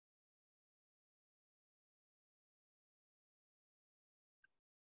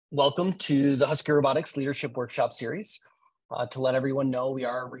Welcome to the Huskie Robotics Leadership Workshop Series. To let everyone know, we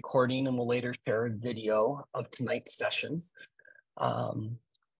are recording and will later share a video of tonight's session.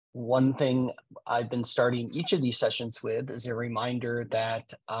 One thing I've been starting each of these sessions with is a reminder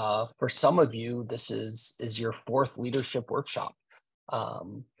that for some of you, this is your fourth leadership workshop.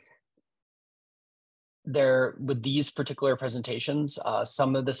 With these particular presentations,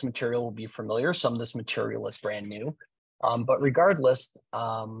 some of this material will be familiar, some of this material is brand new. But regardless,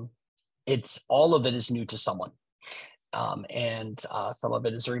 it's all of it is new to someone. And some of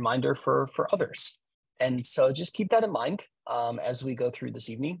it is a reminder for others. And so just keep that in mind as we go through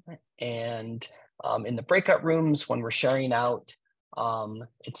this evening. And in the breakout rooms, when we're sharing out,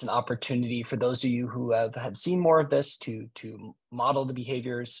 it's an opportunity for those of you who have seen more of this to model the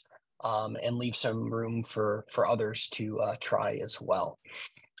behaviors and leave some room for others to try as well.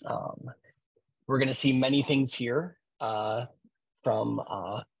 We're going to see many things here from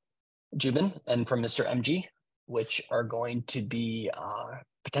Jubin and from Mr. MG, which are going to be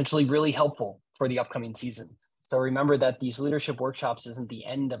potentially really helpful for the upcoming season. So remember that these leadership workshops isn't the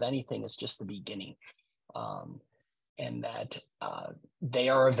end of anything, it's just the beginning. And that they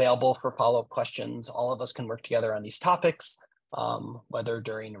are available for follow-up questions. All of us can work together on these topics, whether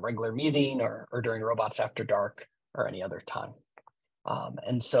during a regular meeting or during Robots After Dark or any other time.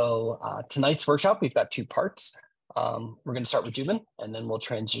 And so tonight's workshop, we've got two parts. We're going to start with Jubin, and then we'll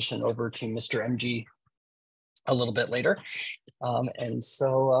transition over to Mr. MG a little bit later. And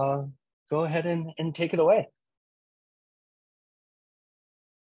so go ahead and take it away.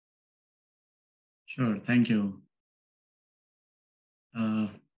 Sure, thank you.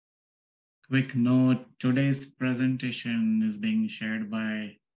 Quick note, today's presentation is being shared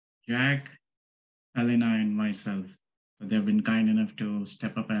by Jack, Helena, and myself. So they've been kind enough to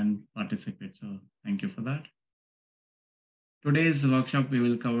step up and participate, so thank you for that. Today's workshop, we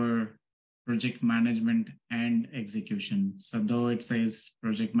will cover project management and execution. So though it says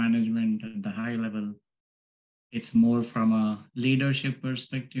project management at the high level, it's more from a leadership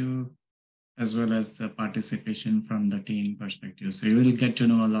perspective, as well as the participation from the team perspective. So you will get to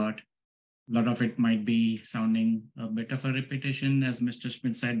know a lot. A lot of it might be sounding a bit of a repetition, as Mr.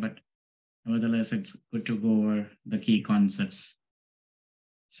 Schmidt said, but nevertheless, it's good to go over the key concepts.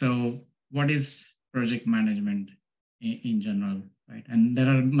 So what is project management in general, right? And there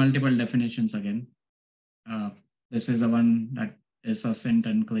are multiple definitions again. This is the one that is succinct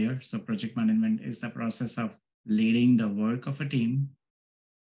and clear. So project management is the process of leading the work of a team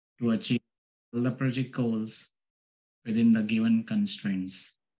to achieve all the project goals within the given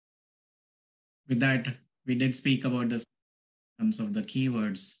constraints. With that, we did speak about the terms of the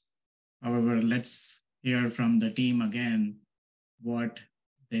keywords. However, let's hear from the team again what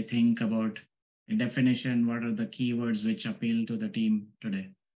they think about the definition, what are the keywords which appeal to the team today.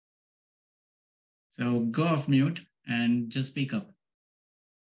 So go off mute and just speak up.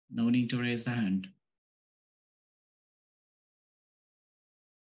 No need to raise the hand.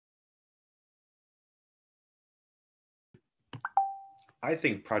 I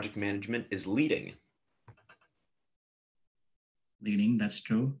think project management is leading. Leading, that's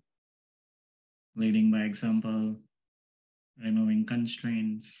true. Leading by example, removing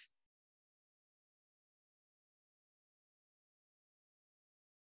constraints.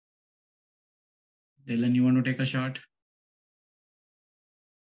 Dylan, you want to take a shot?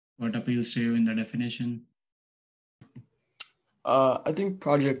 What appeals to you in the definition? I think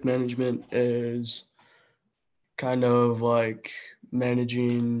project management is kind of like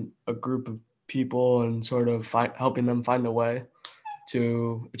managing a group of people and sort of helping them find a way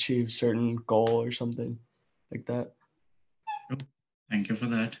to achieve certain goal or something like that. Thank you for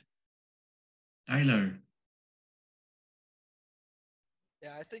that. Tyler.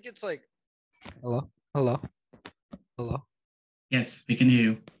 Yeah, I think it's like, hello. Yes, we can hear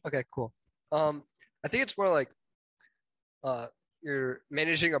you. Okay, cool. I think it's more like you're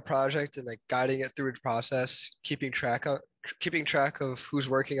managing a project and like guiding it through its process, keeping track of who's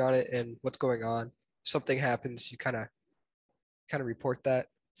working on it and what's going on. Something happens, you kind of report that.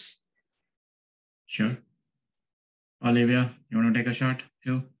 Sure. Olivia, you want to take a shot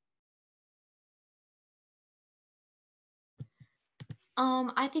too?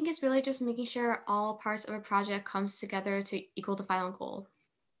 I think it's really just making sure all parts of a project comes together to equal the final goal.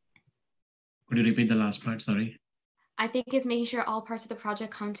 Could you repeat the last part? Sorry. I think it's making sure all parts of the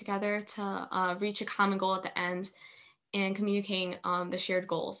project come together to reach a common goal at the end and communicating the shared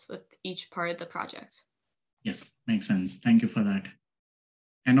goals with each part of the project. Yes, makes sense. Thank you for that.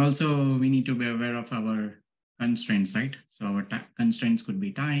 And also we need to be aware of our constraints, right? So our constraints could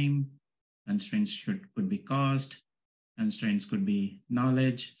be time, constraints could be cost, constraints could be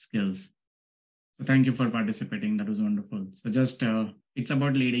knowledge, skills. So thank you for participating. That was wonderful. So just it's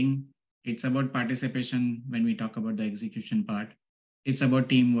about leading. It's about participation when we talk about the execution part. It's about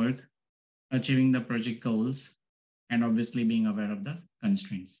teamwork, achieving the project goals, and obviously being aware of the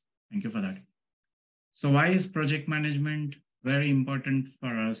constraints. Thank you for that. So why is project management very important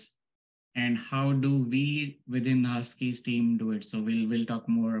for us? And how do we within Huskie's team do it? So we'll talk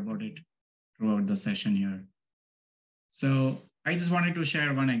more about it throughout the session here. So I just wanted to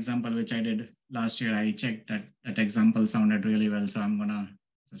share one example, which I did last year. I checked that that example sounded really well. So I'm gonna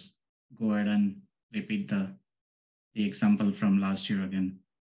just go ahead and repeat the example from last year again.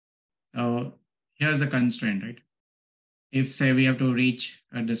 So here's the constraint, right? If say we have to reach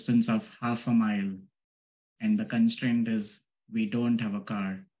a distance of half a mile and the constraint is we don't have a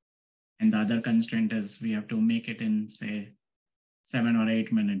car, and the other constraint is we have to make it in say 7 or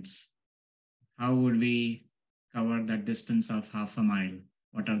 8 minutes, how would we cover that distance of half a mile?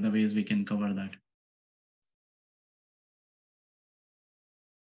 What are the ways we can cover that?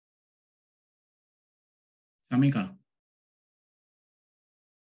 Samika,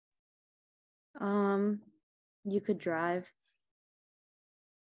 You could drive.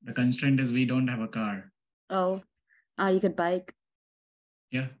 the constraint is we don't have a car. Oh, you could bike.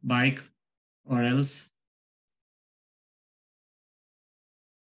 Yeah, bike or else.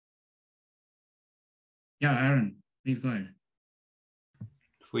 Yeah, Aaron, please go ahead.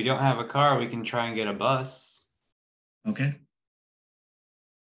 If we don't have a car, we can try and get a bus. Okay.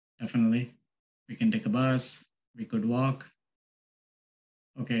 Definitely. We can take a bus, we could walk.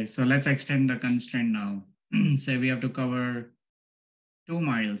 Okay, so let's extend the constraint now. Say we have to cover 2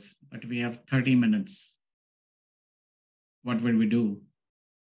 miles, but we have 30 minutes. What would we do?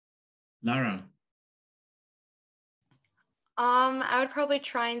 Lara, I would probably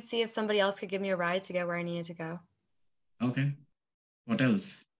try and see if somebody else could give me a ride to get where I needed to go. okay. What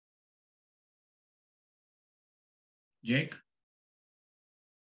else? Jake?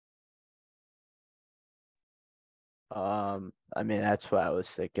 I mean, that's what I was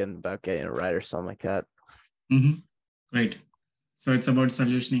thinking about, getting a ride or something like that. Mm-hmm. Great. So it's about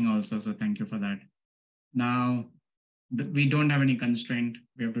solutioning also. So thank you for that. Now, we don't have any constraint.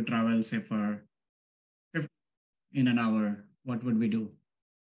 We have to travel, say, for 50 in an hour. What would we do?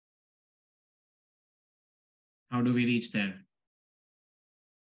 How do we reach there?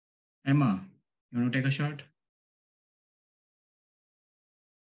 Emma, you want to take a shot?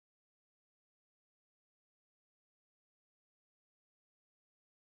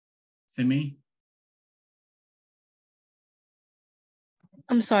 Simi?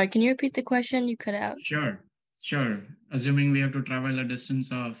 I'm sorry, can you repeat the question? You cut out. Sure. Assuming we have to travel a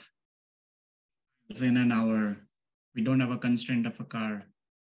distance of in an hour, we don't have a constraint of a car.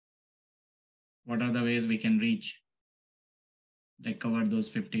 What are the ways we can reach, like cover those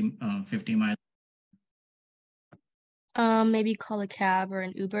 50 miles? Maybe call a cab or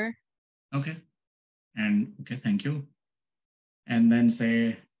an Uber. Okay. And okay, thank you. And then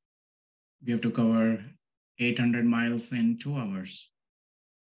say we have to cover 800 miles in 2 hours.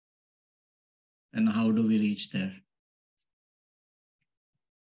 Then how do we reach there?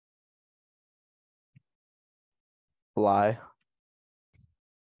 Fly.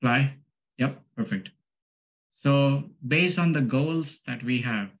 Fly? Yep, perfect. So based on the goals that we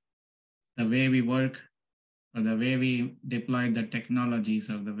have, the way we work or the way we deploy the technologies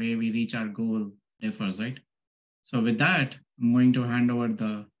or the way we reach our goal differs, right? So with that, I'm going to hand over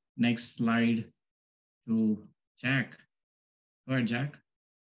the next slide to Jack. Go ahead, Jack.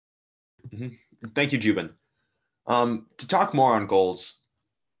 Thank you, Jubin. To talk more on goals,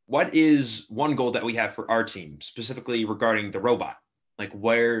 what is one goal that we have for our team, specifically regarding the robot? Like,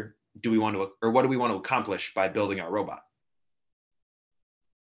 where do we want to, or what do we want to accomplish by building our robot?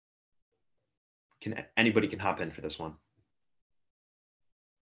 Anybody can hop in for this one.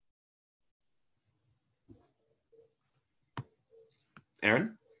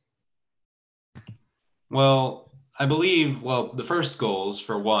 Aaron? Well, I believe, the first goal is,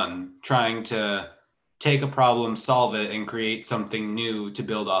 for one, trying to take a problem, solve it, and create something new to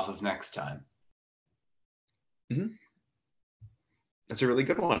build off of next time. Mm-hmm. That's a really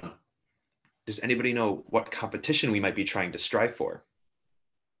good one. Does anybody know what competition we might be trying to strive for?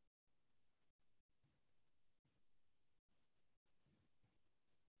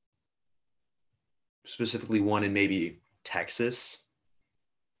 Specifically one in maybe Texas?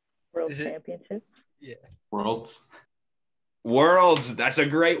 World Championship? Yeah. Worlds. That's a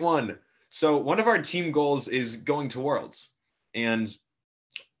great one. So one of our team goals is going to Worlds. And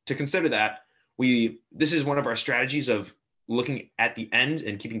to consider that, this is one of our strategies of looking at the end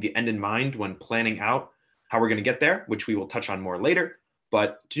and keeping the end in mind when planning out how we're going to get there, which we will touch on more later.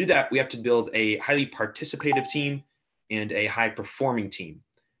 But to do that, we have to build a highly participative team and a high performing team.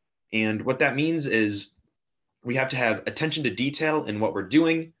 And what that means is we have to have attention to detail in what we're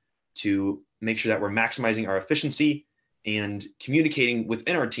doing to make sure that we're maximizing our efficiency and communicating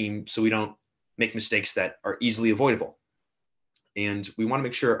within our team so we don't make mistakes that are easily avoidable. And we want to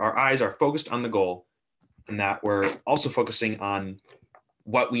make sure our eyes are focused on the goal and that we're also focusing on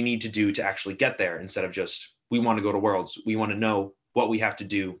what we need to do to actually get there instead of just, we want to go to Worlds. We want to know what we have to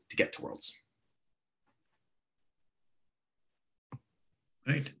do to get to Worlds.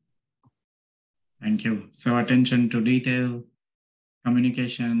 Great. Thank you. So attention to detail,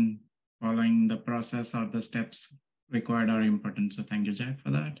 communication, following the process or the steps required are important. So thank you, Jack, for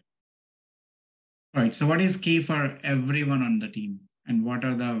that. All right, so what is key for everyone on the team and what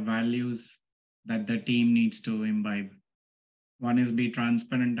are the values that the team needs to imbibe? One is be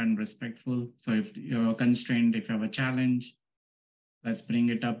transparent and respectful. So if you're constrained, if you have a challenge, let's bring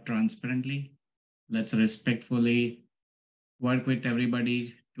it up transparently. Let's respectfully work with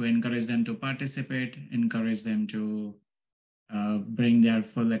everybody to encourage them to participate, encourage them to bring their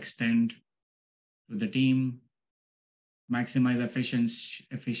full extent to the team, maximize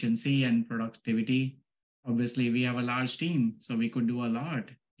efficiency and productivity. Obviously, we have a large team, so we could do a lot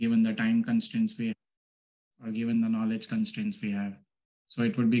given the time constraints we have or given the knowledge constraints we have. So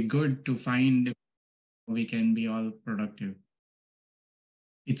it would be good to find if we can be all productive.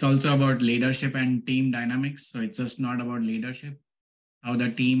 It's also about leadership and team dynamics. So it's just not about leadership, how the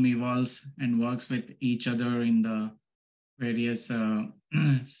team evolves and works with each other in the various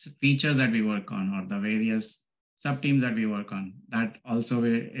features that we work on or the various sub-teams that we work on. That also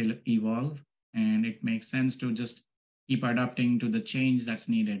will evolve, and it makes sense to just keep adapting to the change that's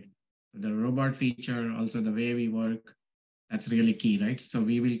needed. The robot feature, also the way we work, that's really key, right? So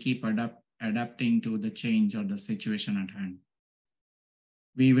we will keep adapting to the change or the situation at hand.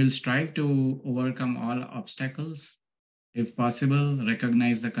 We will strive to overcome all obstacles. If possible,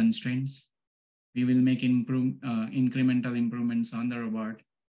 recognize the constraints. We will make incremental improvements on the robot.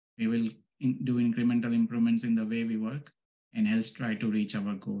 We will do incremental improvements in the way we work and hence try to reach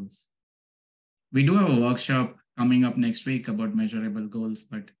our goals. We do have a workshop coming up next week about measurable goals,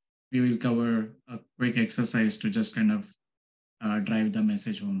 but we will cover a quick exercise to just kind of drive the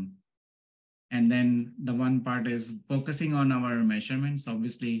message home. And then the one part is focusing on our measurements.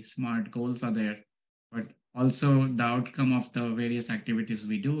 Obviously, SMART goals are there, but also the outcome of the various activities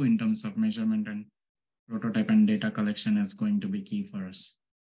we do in terms of measurement and prototype and data collection is going to be key for us.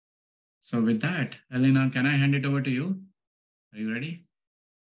 So with that, Elena, can I hand it over to you? Are you ready?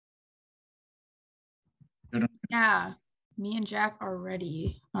 Yeah, me and Jack are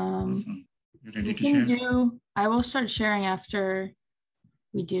ready. Awesome. You ready to share? I will start sharing after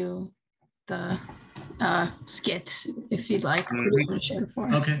we do the skit, if you'd like. Share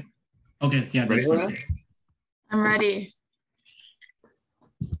for. Okay. Okay. Yeah, that's good. I'm ready.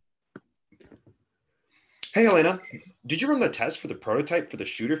 Hey, Elena, did you run the test for the prototype for the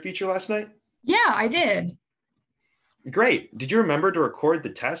shooter feature last night? Yeah, I did. Great. Did you remember to record the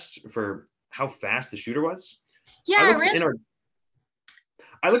test for how fast the shooter was? Yeah,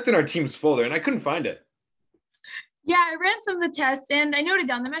 I looked in our team's folder and I couldn't find it. Yeah, I ran some of the tests and I noted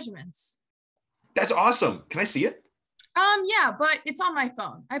down the measurements. That's awesome. Can I see it? Yeah, but it's on my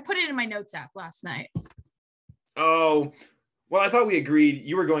phone. I put it in my notes app last night. Oh, well, I thought we agreed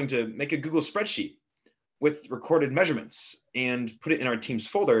you were going to make a Google spreadsheet with recorded measurements and put it in our team's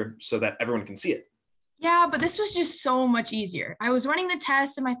folder so that everyone can see it. Yeah, but this was just so much easier. I was running the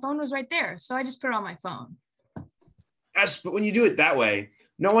test and my phone was right there, so I just put it on my phone. Yes, but when you do it that way,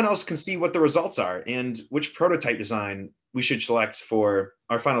 no one else can see what the results are and which prototype design we should select for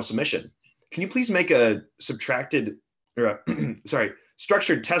our final submission. Can you please make a structured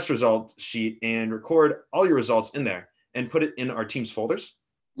test result sheet and record all your results in there and put it in our team's folders?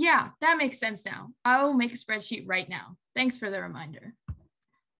 Yeah, that makes sense now. I will make a spreadsheet right now. Thanks for the reminder.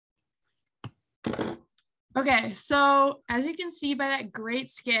 Okay, so as you can see by that great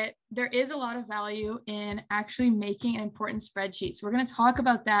skit, there is a lot of value in actually making an important spreadsheet. So we're going to talk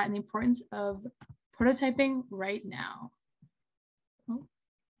about that and the importance of prototyping right now. Oh.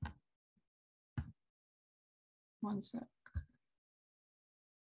 One sec.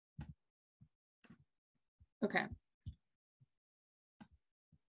 Okay.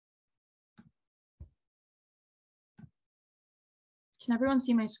 Can everyone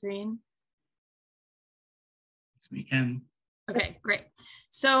see my screen? Yes, we can. Okay, great.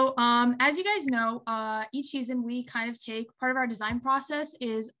 So as you guys know, each season we kind of take part of our design process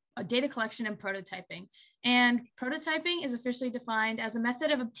is data collection and prototyping. And prototyping is officially defined as a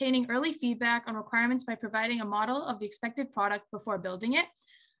method of obtaining early feedback on requirements by providing a model of the expected product before building it.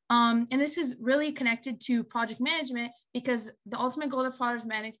 And this is really connected to project management because the ultimate goal of project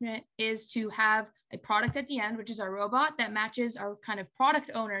management is to have a product at the end, which is our robot that matches our kind of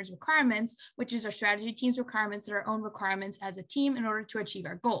product owner's requirements, which is our strategy team's requirements and our own requirements as a team in order to achieve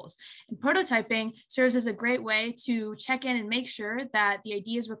our goals. And prototyping serves as a great way to check in and make sure that the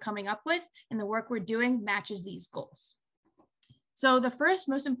ideas we're coming up with and the work we're doing matches these goals. So the first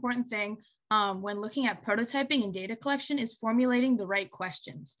most important thing when looking at prototyping and data collection is formulating the right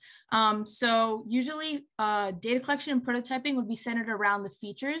questions. So usually data collection and prototyping would be centered around the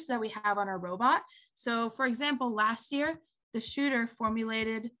features that we have on our robot. So for example, last year, the shooter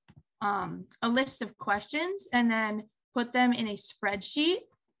formulated a list of questions and then put them in a spreadsheet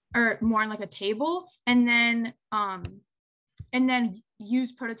or more in like a table, and then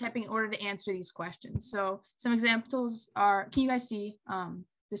use prototyping in order to answer these questions. So some examples are, can you guys see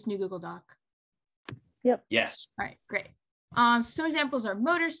this new Google Doc? Yep. Yes. All right, great. So some examples are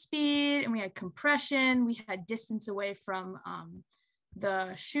motor speed, and we had compression, we had distance away from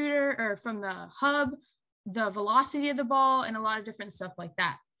the shooter or from the hub, the velocity of the ball, and a lot of different stuff like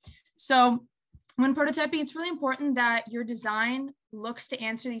that. So when prototyping, it's really important that your design looks to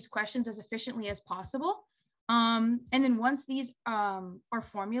answer these questions as efficiently as possible. And then once these are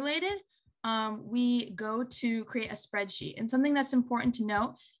formulated, we go to create a spreadsheet. And something that's important to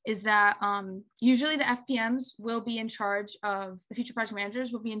note is that usually the FPMs will be in charge of, the future project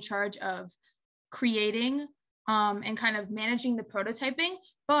managers will be in charge of creating and kind of managing the prototyping.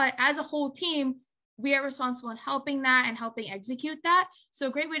 But as a whole team, we are responsible in helping that and helping execute that. So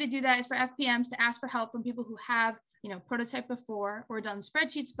a great way to do that is for FPMs to ask for help from people who have, prototype before or done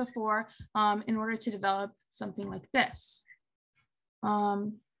spreadsheets before in order to develop something like this.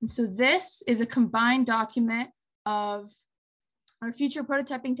 And so this is a combined document of our future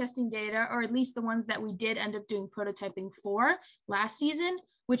prototyping testing data, or at least the ones that we did end up doing prototyping for last season,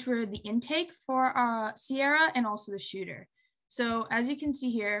 which were the intake for Sierra and also the shooter. So as you can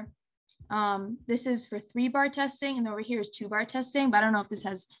see here, this is for 3-bar testing, and over here is 2-bar testing, but I don't know if this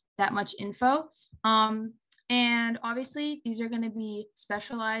has that much info. And obviously these are going to be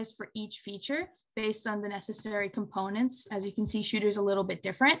specialized for each feature based on the necessary components. As you can see, shooter's a little bit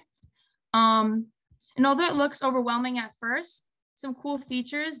different. And although it looks overwhelming at first, some cool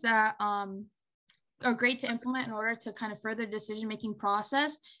features that are great to implement in order to kind of further decision-making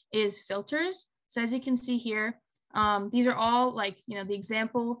process is filters. So as you can see here, these are all like, the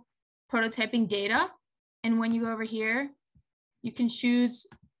example prototyping data. And when you go over here, you can choose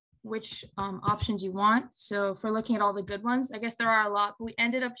which options you want. So if we're looking at all the good ones, I guess there are a lot, but we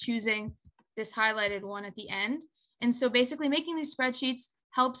ended up choosing this highlighted one at the end. And so basically making these spreadsheets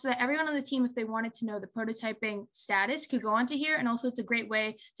helps that everyone on the team, if they wanted to know the prototyping status, could go onto here. And also it's a great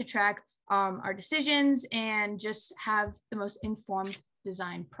way to track our decisions and just have the most informed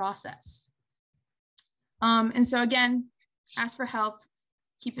design process. And so again, ask for help.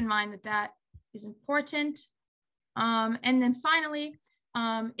 Keep in mind that that is important. And then finally,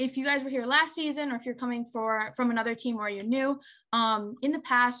 if you guys were here last season, or if you're coming from another team or you're new, in the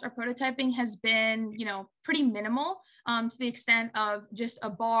past, our prototyping has been, pretty minimal to the extent of just a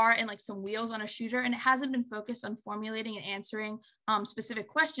bar and like some wheels on a shooter. And it hasn't been focused on formulating and answering specific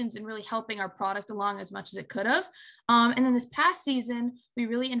questions and really helping our product along as much as it could have. And then this past season, we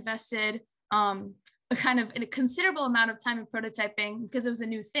really invested a considerable amount of time in prototyping because it was a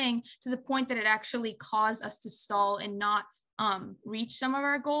new thing, to the point that it actually caused us to stall and not reach some of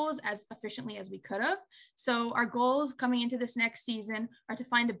our goals as efficiently as we could have. So our goals coming into this next season are to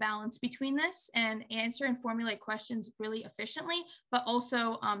find a balance between this and answer and formulate questions really efficiently, but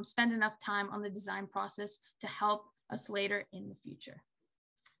also spend enough time on the design process to help us later in the future.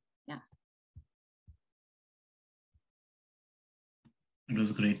 Yeah. It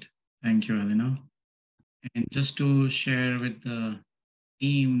was great. Thank you, Elena. And just to share with the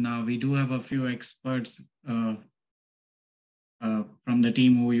team now, we do have a few experts from the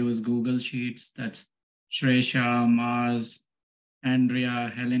team who use Google Sheets. That's Shresha, Mars,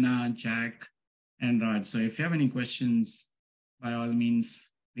 Andrea, Helena, Jack, and Raj. So if you have any questions, by all means,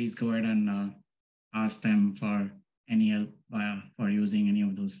 please go ahead and ask them for any help for using any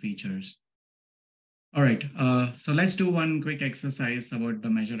of those features. All right, so let's do one quick exercise about the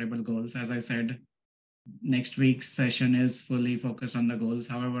measurable goals. As I said, next week's session is fully focused on the goals.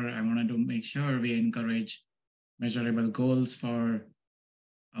 However, I wanted to make sure we encourage measurable goals for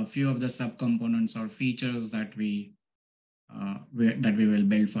a few of the subcomponents or features that we will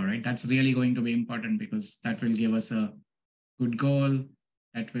build for, right? That's really going to be important because that will give us a good goal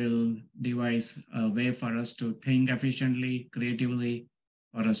that will devise a way for us to think efficiently, creatively,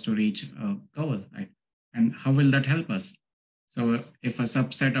 for us to reach a goal, right? And how will that help us? So if a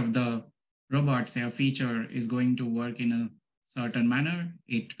subset of the robot, say a feature, is going to work in a certain manner,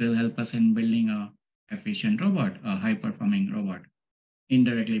 it will help us in building a efficient robot, a high-performing robot,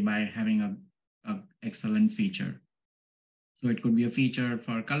 indirectly by having a excellent feature. So it could be a feature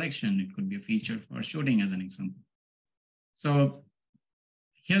for collection, it could be a feature for shooting, as an example. So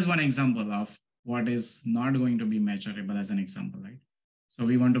here's one example of what is not going to be measurable as an example, right? So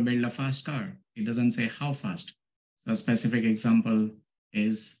we want to build a fast car. It doesn't say how fast. So a specific example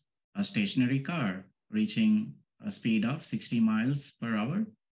is a stationary car reaching a speed of 60 miles per hour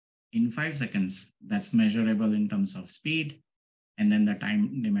in 5 seconds. That's measurable in terms of speed and then the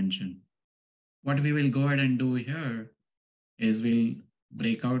time dimension. What we will go ahead and do here is we'll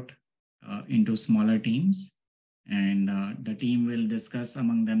break out into smaller teams, and the team will discuss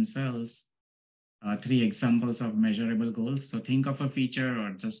among themselves 3 examples of measurable goals. So think of a feature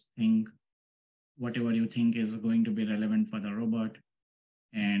or just think whatever you think is going to be relevant for the robot,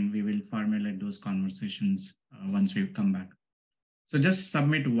 and we will formulate those conversations once we come back. So just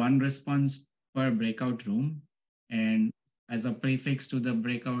submit one response per breakout room, and as a prefix to the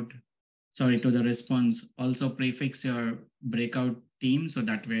to the response, also prefix your breakout team, so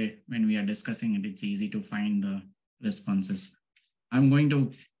that way when we are discussing it, it's easy to find the responses. I'm going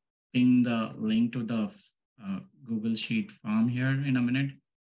to ping the link to the Google Sheet form here in a minute.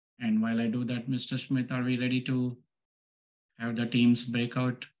 And while I do that, Mr. Smith, are we ready to have the teams break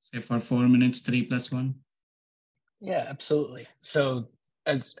out, say for 4 minutes, 3+1? Yeah, absolutely. So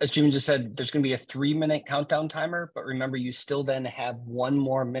as Jimmy just said, there's going to be a 3-minute countdown timer, but remember, you still then have 1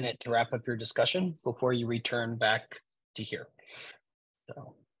 more minute to wrap up your discussion before you return back to here.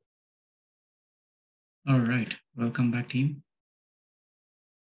 So. All right, welcome back, team.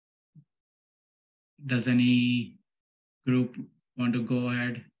 Does any group want to go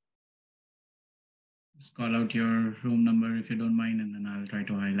ahead? Just call out your room number if you don't mind, and then I'll try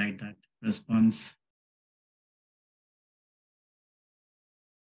to highlight that response.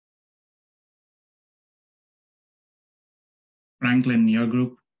 Franklin, your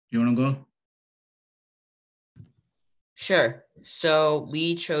group, you want to go? Sure. So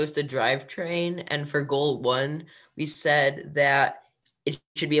we chose the drivetrain, and for goal 1, we said that it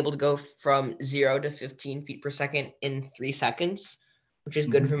should be able to go from 0 to 15 feet per second in 3 seconds, which is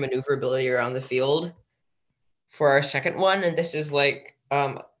good for maneuverability around the field. For our second one, and this is like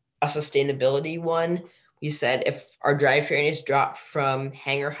a sustainability one, we said if our drivetrain is dropped from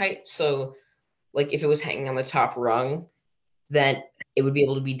hangar height, so like if it was hanging on the top rung, then it would be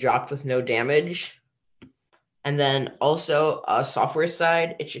able to be dropped with no damage. And then also software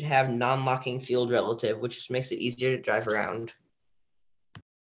side, it should have non-locking field relative, which just makes it easier to drive around.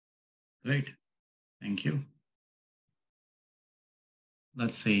 Great, thank you.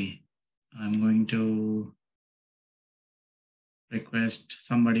 Let's see, I'm going to request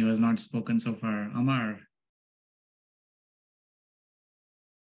somebody who has not spoken so far. Amar.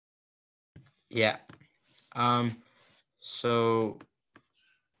 Yeah. So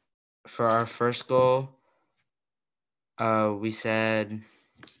for our first goal, we said,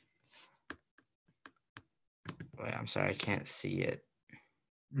 wait, I'm sorry, I can't see it.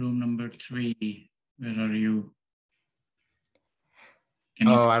 Room number 3, where are you?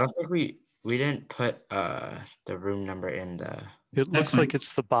 I don't think we didn't put the room number in the... It looks like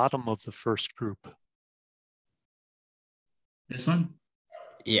it's the bottom of the first group. This one?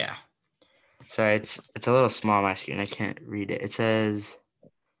 Yeah. Sorry, it's a little small on my screen. I can't read it. It says...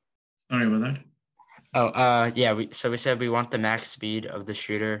 Sorry about that. Yeah, we said we want the max speed of the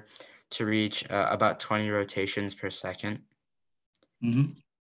shooter to reach about 20 rotations per second.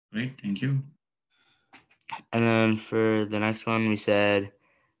 Great, thank you. And then for the next one, we said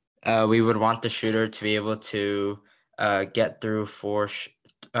we would want the shooter to be able to get through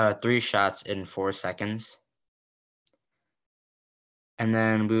 3 shots in 4 seconds. And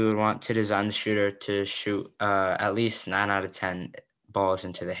then we would want to design the shooter to shoot at least 9 out of 10 balls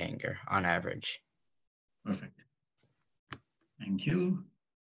into the hangar on average. Perfect. Thank you.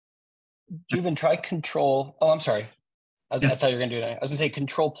 Juven, try control. Oh, I'm sorry. I thought you were going to do that. I was going to say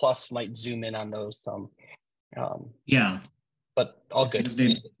control plus might zoom in on those. Yeah. But all good. Just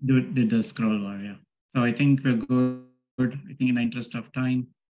did the scroll bar, yeah. So I think we're good. I think in the interest of time,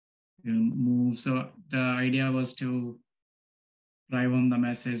 we'll move. So the idea was to drive home the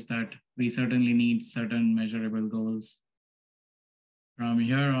message that we certainly need certain measurable goals. From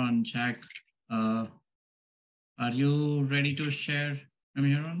here on, Jack, are you ready to share from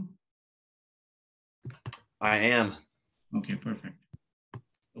here on? I am. Okay, perfect.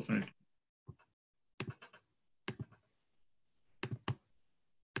 Go for it.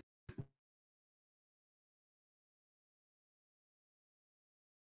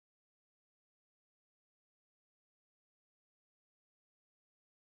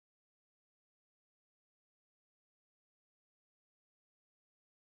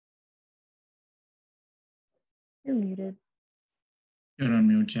 You're muted. You're on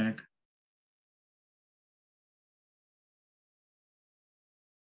mute, Jack.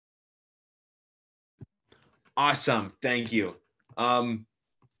 Awesome. Thank you.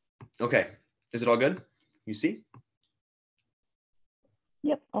 Okay. Is it all good? You see?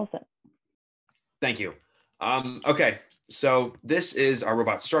 Yep, all set. Thank you. Okay. So this is our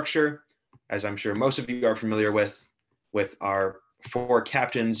robot structure, as I'm sure most of you are familiar with our 4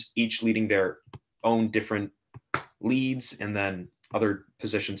 captains, each leading their own different leads, and then other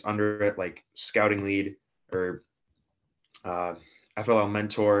positions under it, like scouting lead or FLL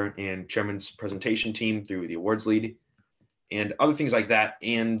mentor and chairman's presentation team through the awards lead and other things like that.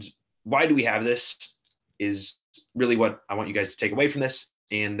 And why do we have this is really what I want you guys to take away from this.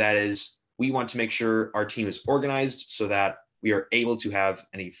 And that is, we want to make sure our team is organized so that we are able to have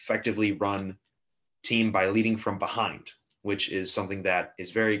an effectively run team by leading from behind, which is something that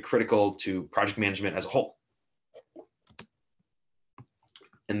is very critical to project management as a whole.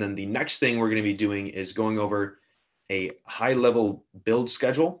 And then the next thing we're going to be doing is going over a high-level build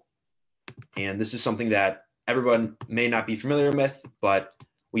schedule. And this is something that everyone may not be familiar with, but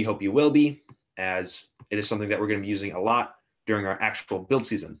we hope you will be, as it is something that we're going to be using a lot during our actual build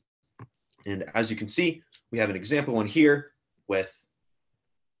season. And as you can see, we have an example one here with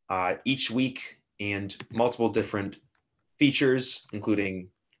each week and multiple different features, including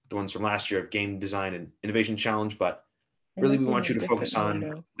the ones from last year of game design and innovation challenge. But really, we want you to focus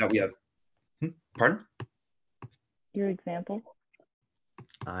on that we have. Pardon? Your example?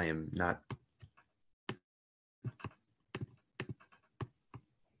 I am not.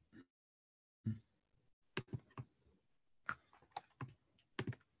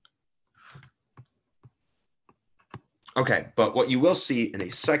 Okay, but what you will see in a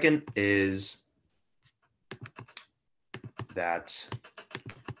second is that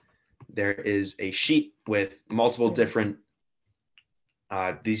there is a sheet with multiple different,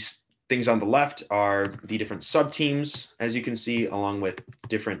 these things on the left are the different sub-teams, as you can see, along with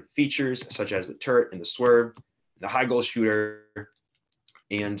different features such as the turret and the swerve, the high goal shooter.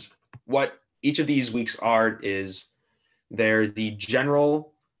 And what each of these weeks are is they're the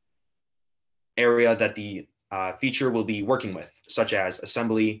general area that the feature will be working with, such as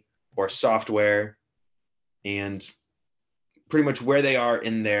assembly or software, and pretty much where they are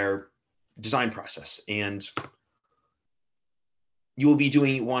in their design process. And you will be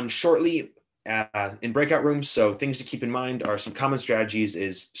doing one shortly in breakout rooms. So things to keep in mind are some common strategies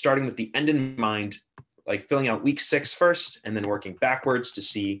is starting with the end in mind, like filling out week 6 first, and then working backwards to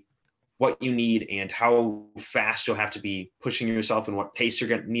see what you need and how fast you'll have to be pushing yourself and what pace you're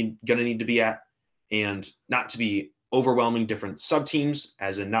gonna need to be at, and not to be overwhelming different sub teams,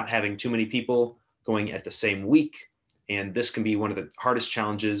 as in not having too many people going at the same week. And this can be one of the hardest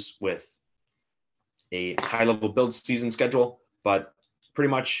challenges with a high level build season schedule. But pretty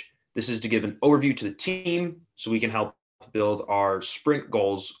much this is to give an overview to the team so we can help build our sprint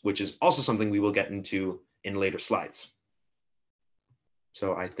goals, which is also something we will get into in later slides.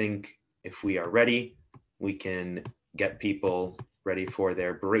 So I think if we are ready, we can get people ready for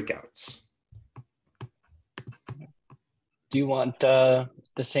their breakouts. Do you want the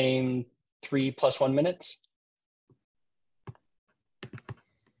same 3 + 1 minutes?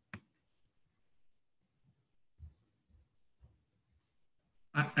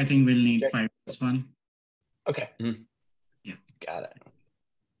 I think we'll need 5 + 1. Okay. Yeah. Got it.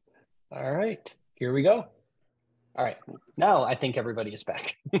 All right, here we go. All right, now I think everybody is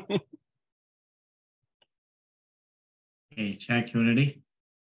back. Hey, Jack, you ready?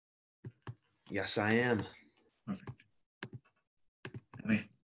 Yes, I am. Perfect. Okay.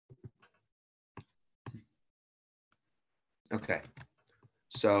 Okay.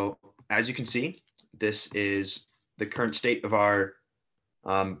 So as you can see, this is the current state of our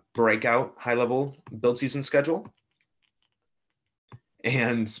breakout high-level build season schedule.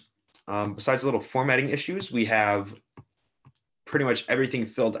 And besides the little formatting issues, we have pretty much everything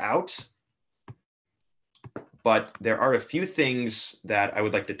filled out. But there are a few things that I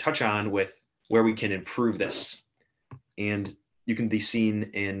would like to touch on with where we can improve this. And you can be seen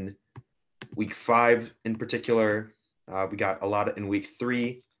in week 5 in particular. We got a lot in week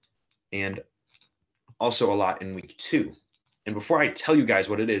 3 and also a lot in week 2. And before I tell you guys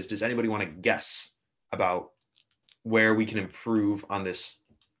what it is, does anybody want to guess about where we can improve on this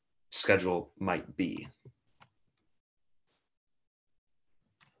schedule might be.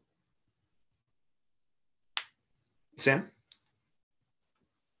 Sam?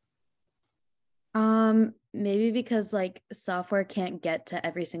 Maybe because like software can't get to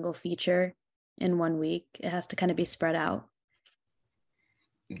every single feature in 1 week. It has to kind of be spread out.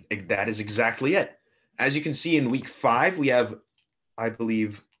 That is exactly it. As you can see in week 5, we have, I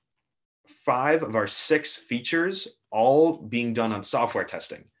believe, 5 of our 6 features all being done on software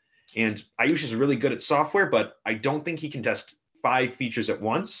testing. And Ayush is really good at software, but I don't think he can test 5 features at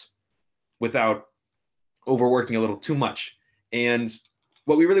once without overworking a little too much. And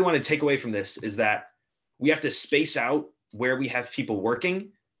what we really want to take away from this is that we have to space out where we have people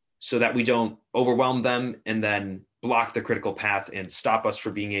working so that we don't overwhelm them and then block the critical path and stop us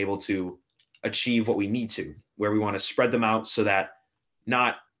from being able to achieve what we need to, where we want to spread them out so that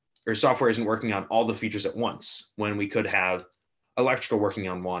software isn't working on all the features at once, when we could have electrical working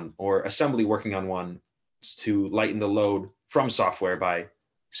on one or assembly working on one to lighten the load from software by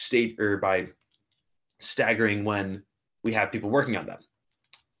staggering when we have people working on them.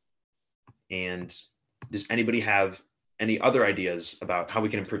 And does anybody have any other ideas about how we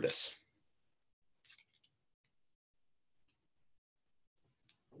can improve this?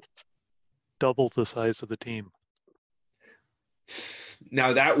 Double the size of the team.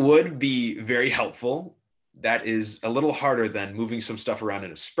 Now that would be very helpful. That is a little harder than moving some stuff around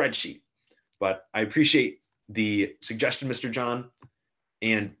in a spreadsheet, but I appreciate the suggestion, Mr. John.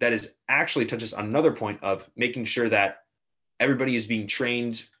 And that is actually touches on another point of making sure that everybody is being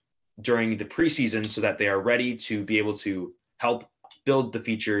trained during the preseason so that they are ready to be able to help build the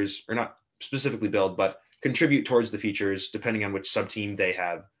features, or not specifically build, but contribute towards the features depending on which sub-team they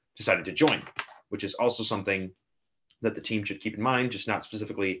have decided to join, which is also something that the team should keep in mind, just not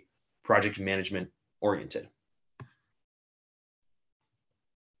specifically project management oriented.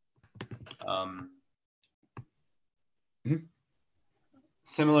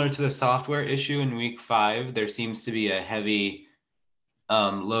 Similar to the software issue in week 5, there seems to be a heavy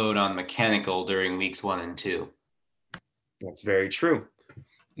load on mechanical during weeks 1 and 2. That's very true.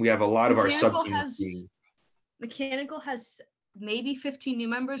 We have a lot of our sub-teams being... Mechanical has maybe 15 new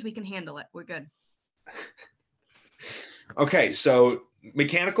members. We can handle it. We're good. Okay, so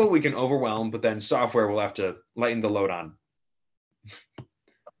mechanical we can overwhelm, but then software we'll have to lighten the load on.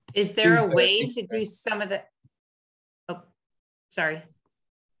 Is there a way to do some of the... Oh, sorry.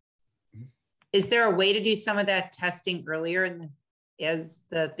 Is there a way to do some of that testing earlier as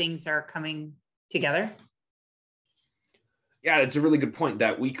the things are coming together? Yeah, it's a really good point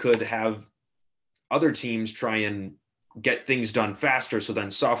that we could have other teams try and get things done faster, so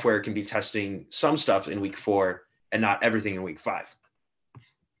then software can be testing some stuff in week 4 and not everything in week 5.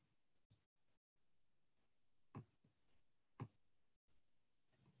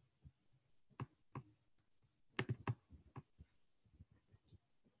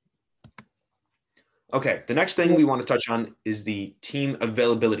 Okay, the next thing we want to touch on is the team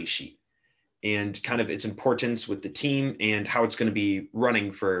availability sheet and kind of its importance with the team and how it's going to be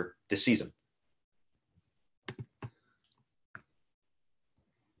running for this season.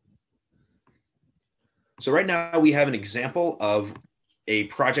 So right now we have an example of a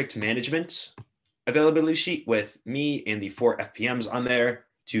project management availability sheet with me and the 4 FPMs on there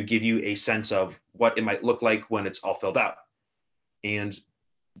to give you a sense of what it might look like when it's all filled out. And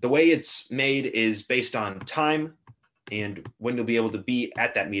the way it's made is based on time and when you'll be able to be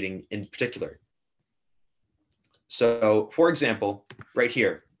at that meeting in particular. So for example, right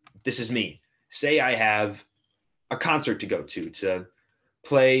here, this is me. Say I have a concert to go to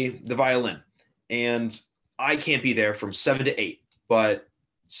play the violin, and I can't be there from 7 to 8, but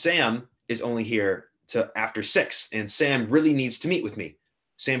Sam is only here to after 6, and Sam really needs to meet with me.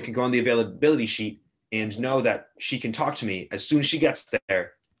 Sam can go on the availability sheet and know that she can talk to me as soon as she gets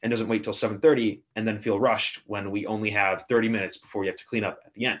there and doesn't wait till 7:30 and then feel rushed when we only have 30 minutes before we have to clean up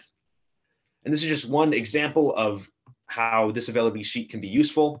at the end. And this is just one example of how this availability sheet can be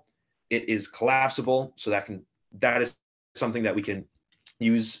useful. It is collapsible, so that is something that we can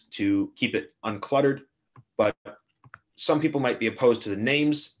use to keep it uncluttered. But some people might be opposed to the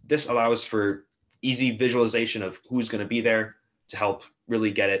names. This allows for easy visualization of who's going to be there to help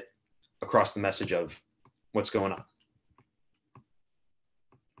really get it across the message of what's going on.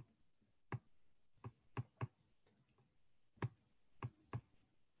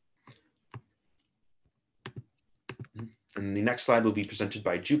 And the next slide will be presented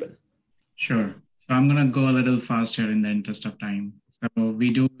by Jubin. Sure. So I'm going to go a little faster in the interest of time. So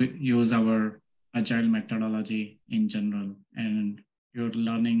we do use our agile methodology in general, and you're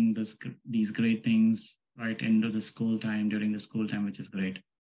learning these great things right into the school time, during the school time, which is great.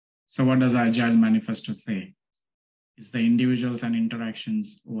 So what does Agile Manifesto say? It's the individuals and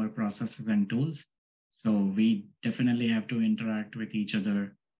interactions over processes and tools. So we definitely have to interact with each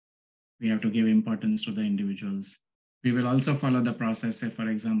other. We have to give importance to the individuals. We will also follow the process, say, for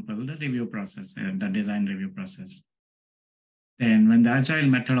example, the review process, the design review process. Then when the Agile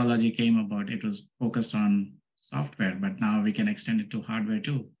methodology came about, it was focused on software, but now we can extend it to hardware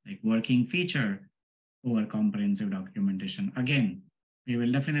too, like working feature over comprehensive documentation. Again, we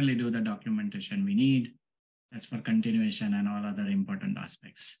will definitely do the documentation we need. That's for continuation and all other important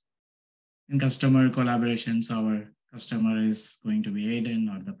aspects. In customer collaborations, our customer is going to be Aiden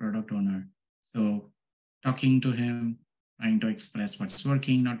or the product owner. So talking to him, trying to express what's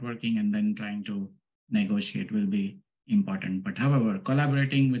working, not working, and then trying to negotiate will be important. But however,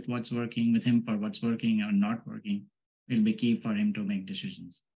 collaborating with what's working with him for what's working or not working will be key for him to make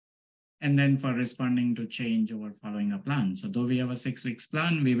decisions. And then for responding to change over following a plan. So though we have a 6 weeks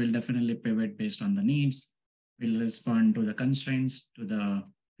plan, we will definitely pivot based on the needs. We'll respond to the constraints, to the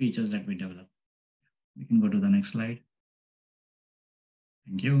features that we develop. We can go to the next slide.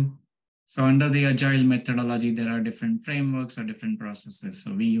 Thank you. So under the Agile methodology, there are different frameworks or different processes.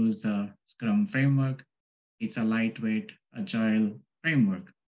 So we use the Scrum framework. It's a lightweight Agile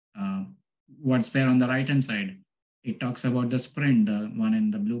framework. What's there on the right-hand side? It talks about the sprint, the one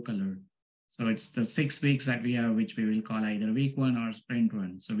in the blue color. So it's the 6 weeks that we have, which we will call either week 1 or sprint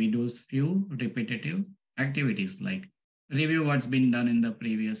 1. So we do few repetitive activities like review what's been done in the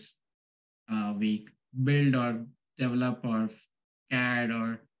previous week, build or develop or CAD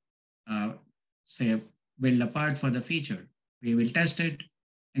or say build a part for the feature. We will test it.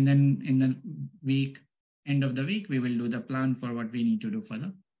 And then in the end of the week, we will do the plan for what we need to do for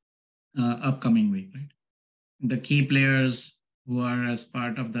the upcoming week, right? The key players who are as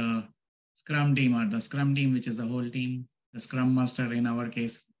part of the Scrum team or the Scrum team, which is the whole team. The Scrum Master in our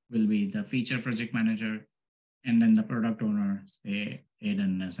case will be the feature project manager, and then the product owner, say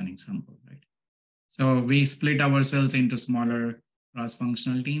Aiden as an example, right? So we split ourselves into smaller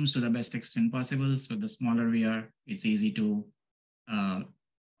cross-functional teams to the best extent possible. So the smaller we are, it's easy to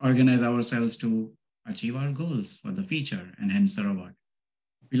organize ourselves to achieve our goals for the feature and hence the robot.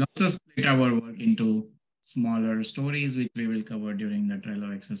 We'll also split our work into smaller stories, which we will cover during the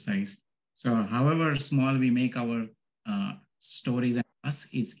Trello exercise. So however small we make our stories and tasks,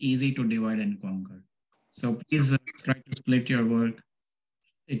 it's easy to divide and conquer. So please try to split your work.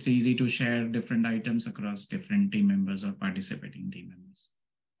 It's easy to share different items across different team members or participating team members.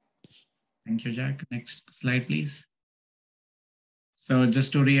 Thank you, Jack. Next slide, please. So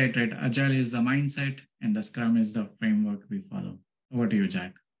just to reiterate, Agile is the mindset and the Scrum is the framework we follow. Over to you,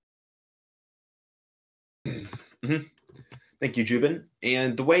 Jack. Thank you, Jubin.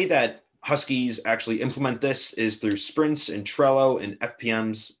 And the way that Huskies actually implement this is through sprints and Trello and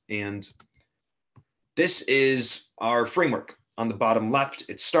FPMs. And this is our framework. On the bottom left,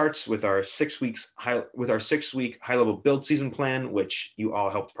 it starts with our 6 week high-level build season plan, which you all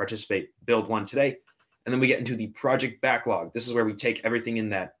helped participate build one today. And then we get into the project backlog. This is where we take everything in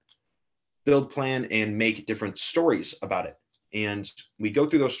that build plan and make different stories about it. And we go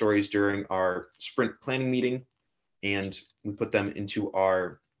through those stories during our sprint planning meeting, and we put them into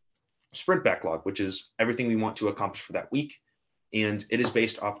our sprint backlog, which is everything we want to accomplish for that week. And it is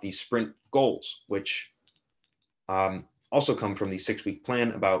based off the sprint goals, which also come from the 6 week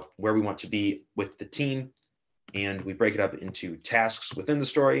plan about where we want to be with the team. And we break it up into tasks within the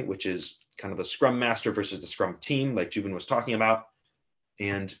story, which is kind of the Scrum Master versus the Scrum team, like Jubin was talking about.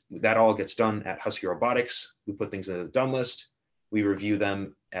 And that all gets done at Huskie Robotics. We put things in the done list. We review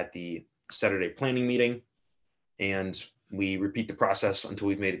them at the Saturday planning meeting. And we repeat the process until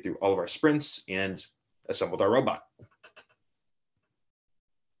we've made it through all of our sprints and assembled our robot.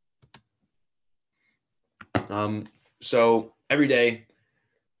 So every day,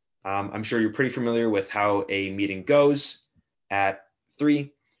 I'm sure you're pretty familiar with how a meeting goes. At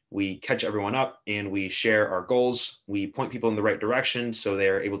 3, we catch everyone up and we share our goals. We point people in the right direction so they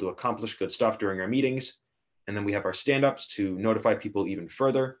are able to accomplish good stuff during our meetings. And then we have our stand-ups to notify people even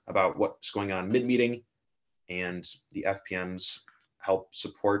further about what's going on mid-meeting. And the FPMs help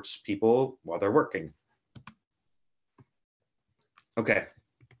support people while they're working. Okay,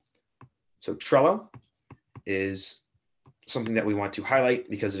 so Trello is something that we want to highlight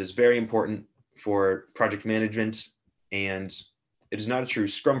because it is very important for project management, and it is not a true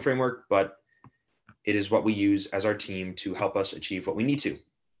Scrum framework, but it is what we use as our team to help us achieve what we need to.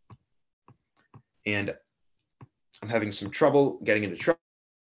 And I'm having some trouble getting into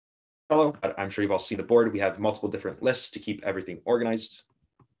Trello, but I'm sure you've all seen the board. We have multiple different lists to keep everything organized.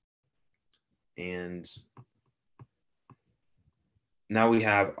 And now we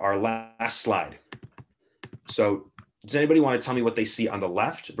have our last slide. So does anybody want to tell me what they see on the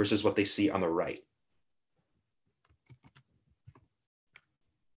left versus what they see on the right?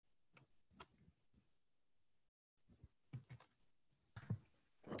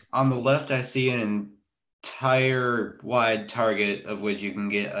 On the left, I see an entire wide target of which you can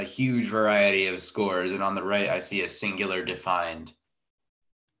get a huge variety of scores. And on the right, I see a singular defined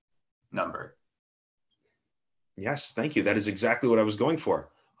number. Yes, thank you. That is exactly what I was going for.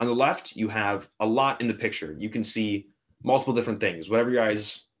 On the left, you have a lot in the picture. You can see multiple different things, whatever your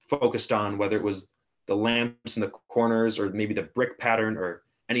eyes focused on, whether it was the lamps in the corners or maybe the brick pattern or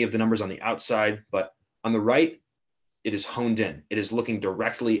any of the numbers on the outside. But on the right, it is honed in. It is looking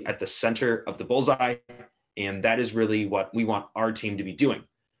directly at the center of the bullseye. And that is really what we want our team to be doing.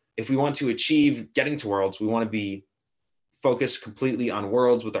 If we want to achieve getting to Worlds, we want to be focused completely on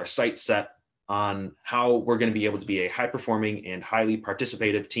Worlds with our sights set on how we're going to be able to be a high performing and highly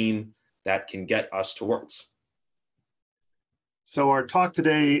participative team that can get us to Worlds. So our talk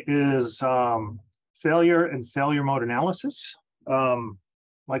today is failure and failure mode analysis. I'd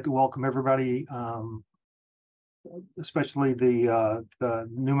like to welcome everybody, especially the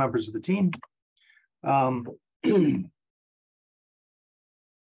new members of the team.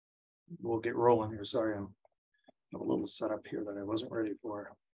 We'll get rolling here. Sorry, I'm a little setup here that I wasn't ready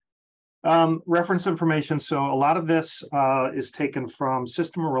for. Reference information. So a lot of this is taken from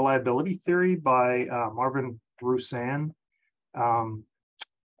System Reliability Theory by Marvin Roussan.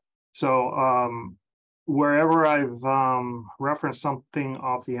 Wherever I've referenced something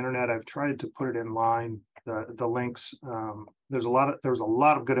off the internet, I've tried to put it in line. The links. There's a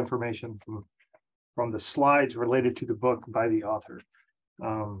lot of good information from the slides related to the book by the author.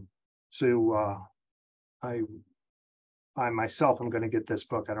 I myself am going to get this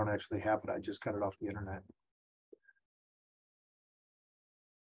book. I don't actually have it. I just got it off the internet.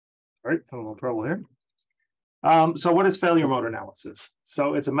 All right, a little trouble here. So what is failure mode analysis?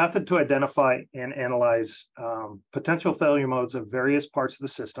 So it's a method to identify and analyze potential failure modes of various parts of the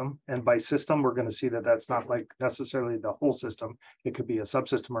system. And by system, we're going to see that that's not like necessarily the whole system. It could be a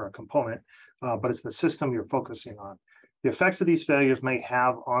subsystem or a component, but it's the system you're focusing on. The effects of these failures may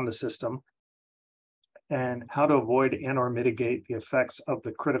have on the system and how to avoid and or mitigate the effects of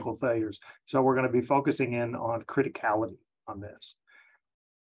the critical failures. So we're going to be focusing in on criticality on this.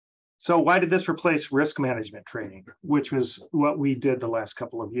 So why did this replace risk management training, which was what we did the last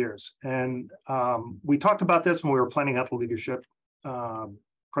couple of years? And we talked about this when we were planning out the leadership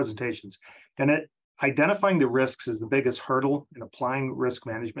presentations. And identifying the risks is the biggest hurdle in applying risk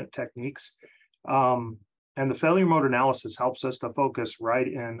management techniques. And the failure mode analysis helps us to focus right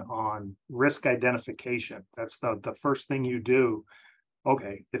in on risk identification. That's the first thing you do.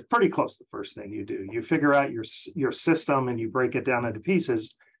 Okay, it's pretty close to the first thing you do. You figure out your system and you break it down into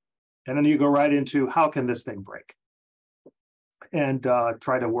pieces. And then you go right into how can this thing break? And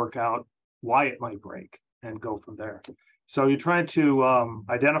try to work out why it might break and go from there. So you're trying to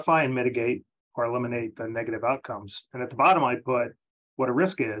identify and mitigate or eliminate the negative outcomes. And at the bottom, I put what a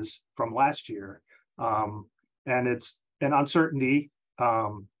risk is from last year. And it's an uncertainty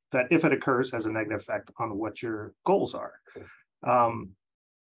that if it occurs has a negative effect on what your goals are.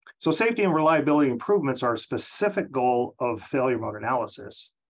 So safety and reliability improvements are a specific goal of failure mode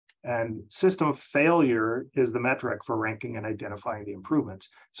analysis. And system failure is the metric for ranking and identifying the improvements.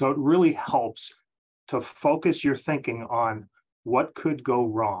 So it really helps to focus your thinking on what could go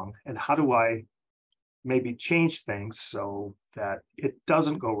wrong and how do I maybe change things so that it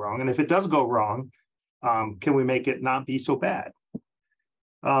doesn't go wrong. And if it does go wrong, can we make it not be so bad?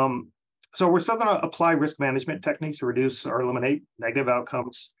 So we're still going to apply risk management techniques to reduce or eliminate negative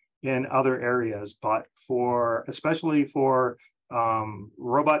outcomes in other areas, but especially for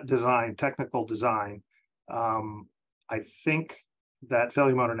robot design, technical design, I think that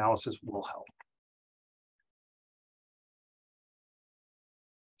failure mode analysis will help.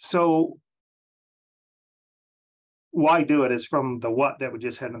 So why do it is from the what that we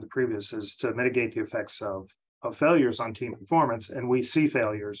just had in the previous is to mitigate the effects of failures on team performance. And we see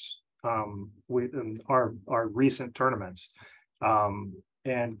failures in our recent tournaments.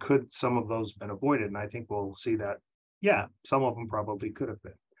 And could some of those been avoided? And I think we'll see that, yeah, some of them probably could have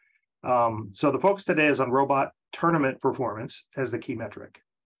been. So the focus today is on robot tournament performance as the key metric.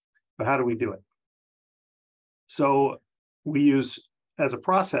 But how do we do it? So we use, as a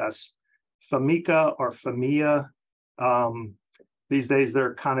process, FAMICA or FAMIA. These days,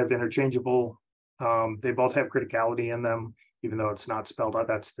 they're kind of interchangeable. They both have criticality in them, even though it's not spelled out,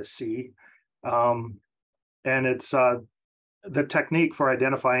 that's the C. And it's the technique for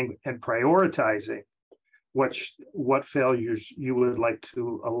identifying and prioritizing what failures you would like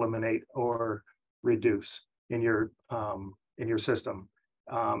to eliminate or reduce in your system,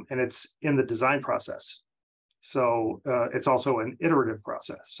 and it's in the design process. So it's also an iterative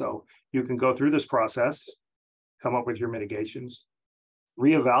process. So you can go through this process, come up with your mitigations,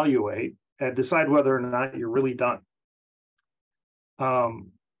 reevaluate, and decide whether or not you're really done.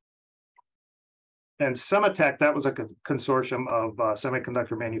 And Semitech, that was a consortium of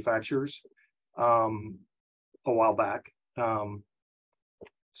semiconductor manufacturers a while back.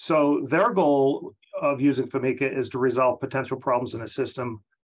 So their goal of using Famika is to resolve potential problems in a system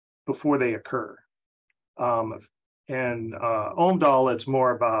before they occur. And Omdahl, it's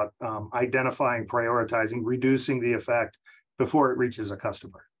more about identifying, prioritizing, reducing the effect before it reaches a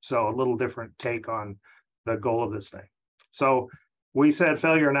customer. So a little different take on the goal of this thing. So we said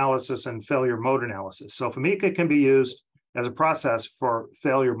failure analysis and failure mode analysis. So Famika can be used as a process for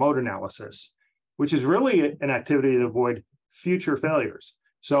failure mode analysis, which is really an activity to avoid future failures.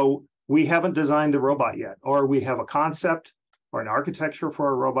 So we haven't designed the robot yet, or we have a concept or an architecture for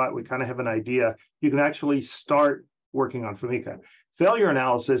a robot. We kind of have an idea. You can actually start working on Famika. Failure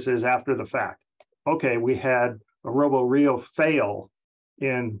analysis is after the fact. Okay, we had a RoboRio fail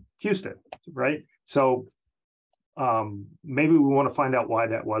in Houston, right? So maybe we want to find out why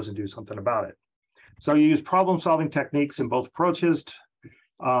that was and do something about it. So you use problem-solving techniques in both approaches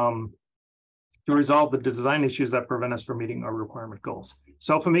to resolve the design issues that prevent us from meeting our requirement goals.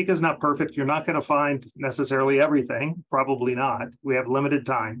 So Famika is not perfect. You're not going to find necessarily everything, probably not. We have limited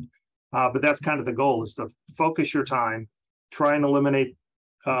time, but that's kind of the goal, is to focus your time, try and eliminate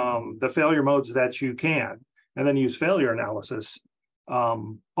the failure modes that you can, and then use failure analysis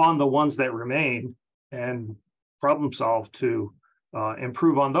on the ones that remain and problem solve to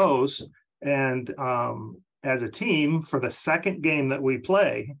improve on those. And as a team, for the second game that we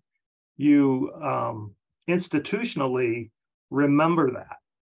play, you institutionally remember that,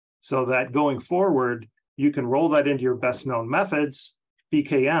 so that going forward, you can roll that into your best known methods,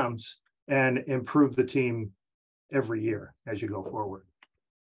 BKMs, and improve the team every year as you go forward.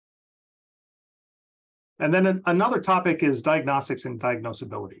 And then another topic is diagnostics and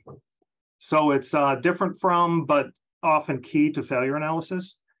diagnosability. So it's different from, but often key to failure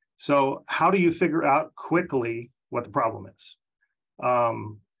analysis. So how do you figure out quickly what the problem is?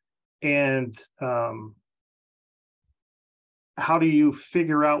 How do you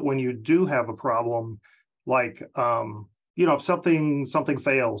figure out when you do have a problem, like if something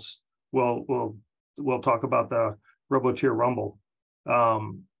fails? We'll talk about the Robotier Rumble.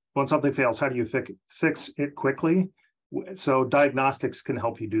 When something fails, how do you fix it quickly? So diagnostics can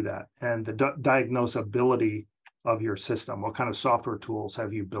help you do that, and the diagnosability of your system. What kind of software tools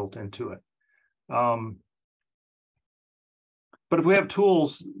have you built into it? But if we have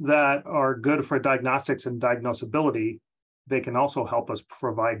tools that are good for diagnostics and diagnosability, they can also help us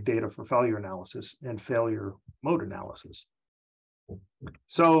provide data for failure analysis and failure mode analysis.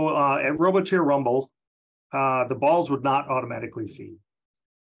 So at Robotier Rumble, the balls would not automatically feed.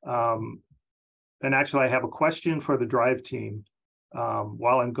 And actually, I have a question for the drive team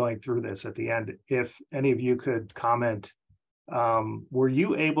while I'm going through this at the end. If any of you could comment, were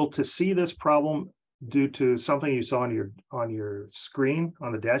you able to see this problem due to something you saw on your screen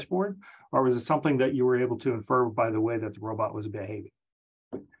on the dashboard, or was it something that you were able to infer by the way that the robot was behaving?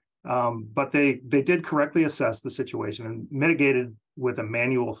 But they did correctly assess the situation and mitigated with a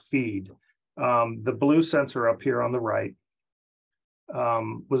manual feed. The blue sensor up here on the right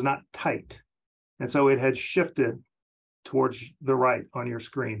was not tight, and so it had shifted towards the right on your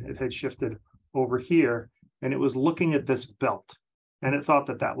screen. It had shifted over here, and it was looking at this belt, and it thought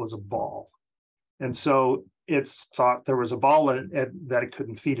that that was a ball. And so it thought there was a ball that it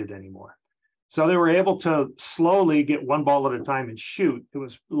couldn't feed it anymore. So they were able to slowly get one ball at a time and shoot. It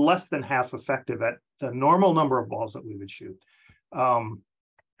was less than half effective at the normal number of balls that we would shoot. But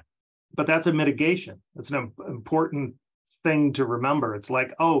that's a mitigation. It's an important thing to remember. It's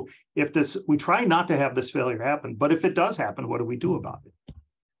like, oh, we try not to have this failure happen, but if it does happen, what do we do about it?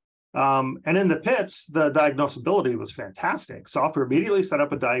 And in the pits, the diagnosability was fantastic. Software immediately set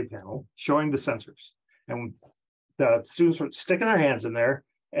up a diag panel showing the sensors, and the students were sticking their hands in there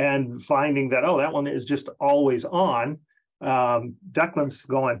and finding that, oh, that one is just always on. Declan's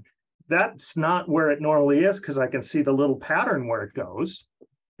going, that's not where it normally is, because I can see the little pattern where it goes.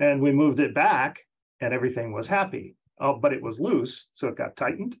 And we moved it back and everything was happy. But it was loose, so it got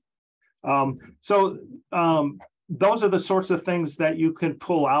tightened. Those are the sorts of things that you can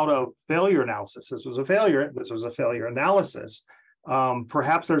pull out of failure analysis. This was a failure. This was a failure analysis.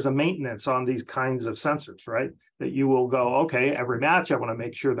 Perhaps there's a maintenance on these kinds of sensors, right? That you will go, okay, every match, I want to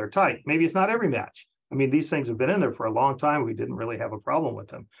make sure they're tight. Maybe it's not every match. I mean, these things have been in there for a long time. We didn't really have a problem with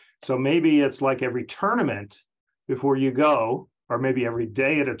them. So maybe it's like every tournament before you go, or maybe every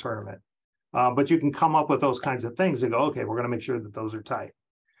day at a tournament. But you can come up with those kinds of things and go, okay, we're going to make sure that those are tight.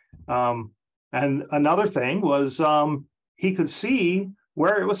 And another thing was he could see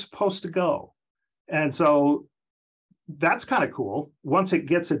where it was supposed to go. And so that's kind of cool. Once it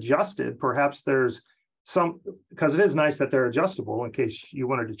gets adjusted, perhaps there's some, because it is nice that they're adjustable in case you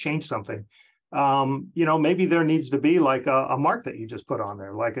wanted to change something. You know, maybe there needs to be like a mark that you just put on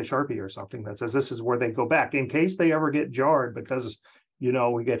there, like a Sharpie or something that says this is where they go back in case they ever get jarred because, you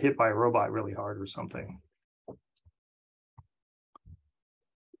know, we get hit by a robot really hard or something.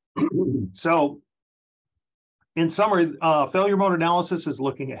 So in summary, failure mode analysis is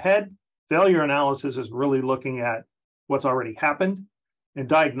looking ahead. Failure analysis is really looking at what's already happened. And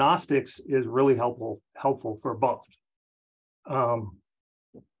diagnostics is really helpful for both.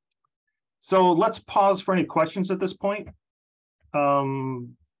 So let's pause for any questions at this point.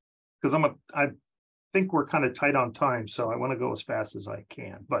 Because I think we're kind of tight on time, so I want to go as fast as I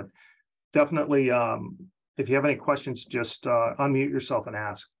can. But definitely, if you have any questions, just unmute yourself and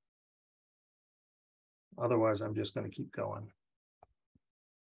ask. Otherwise, I'm just going to keep going.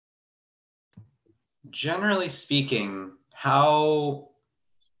 Generally speaking, how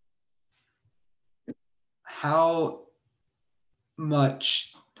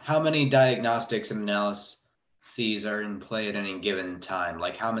many diagnostics and analyses are in play at any given time?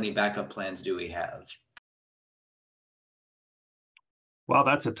 Like how many backup plans do we have? Wow,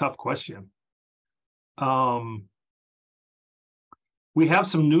 that's a tough question. We have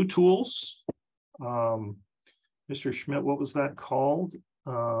some new tools. Mr. Schmidt, what was that called?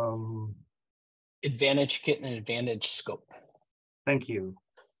 Advantage kit and advantage scope. Thank you.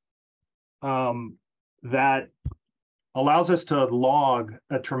 That allows us to log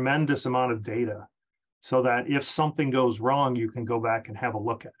a tremendous amount of data so that if something goes wrong, you can go back and have a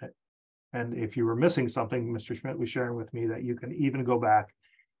look at it. And if you were missing something, Mr. Schmidt was sharing with me that you can even go back,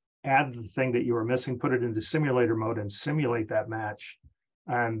 add the thing that you were missing, put it into simulator mode and simulate that match,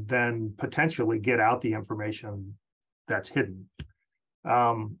 and then potentially get out the information that's hidden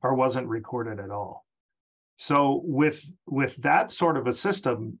or wasn't recorded at all. So with that sort of a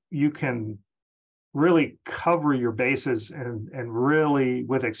system, you can really cover your bases and really,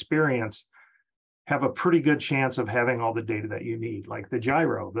 with experience, have a pretty good chance of having all the data that you need, like the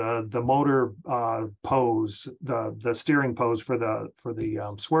gyro, the motor pose, the steering pose for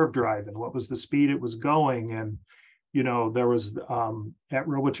the swerve drive, and what was the speed it was going. And you know, there was at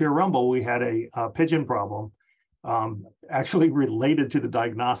Robotier Rumble, we had a pigeon problem actually related to the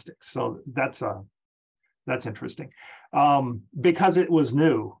diagnostics. So that's interesting because it was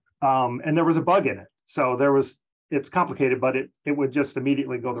new and there was a bug in it. So it's complicated, but it would just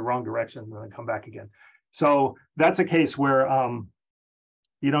immediately go the wrong direction and then come back again. So that's a case where,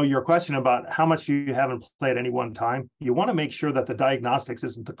 you know, your question about how much you have in play at any one time, you want to make sure that the diagnostics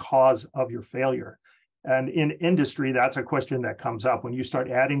isn't the cause of your failure. And in industry, that's a question that comes up when you start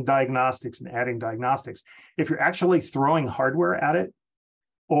adding diagnostics and adding diagnostics. If you're actually throwing hardware at it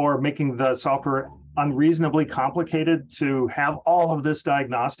or making the software unreasonably complicated to have all of this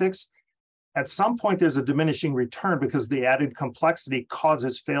diagnostics, at some point there's a diminishing return because the added complexity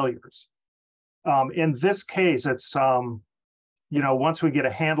causes failures. In this case, it's, you know, once we get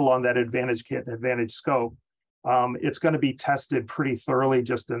a handle on that advantage kit and advantage scope, it's going to be tested pretty thoroughly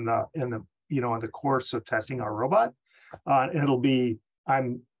just in the course of testing our robot. And it'll be,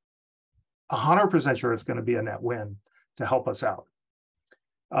 I'm 100% sure it's going to be a net win to help us out.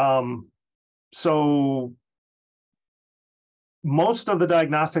 So most of the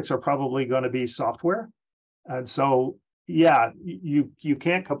diagnostics are probably going to be software. And so, yeah, you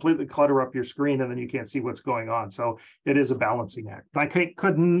can't completely clutter up your screen and then you can't see what's going on. So it is a balancing act. I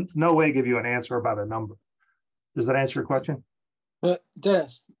couldn't no way give you an answer about a number. Does that answer your question?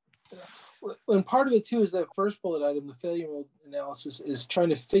 Dennis, and part of it too is that first bullet item, the failure mode analysis, is trying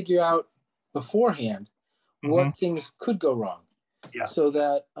to figure out beforehand what things could go wrong. Yeah. So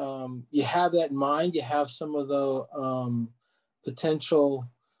that you have that in mind, you have some of the potential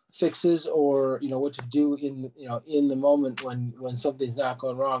fixes or what to do in the moment when something's not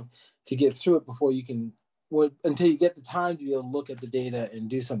going wrong to get through it before you can until you get the time to be able to look at the data and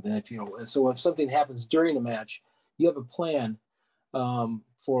do something. So if something happens during a match, you have a plan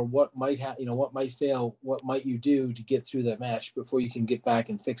for what might what might fail, what might you do to get through that match before you can get back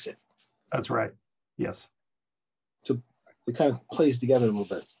and fix it. That's right. Yes. So it kind of plays together a little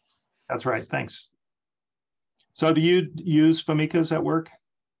bit. That's right. Thanks. So do you use Famicas at work?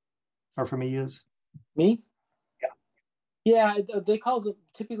 Or Famillas? Me? Yeah. Yeah, they call it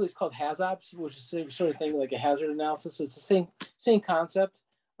typically it's called HAZOPs, which is the same sort of thing like a hazard analysis. So it's the same concept.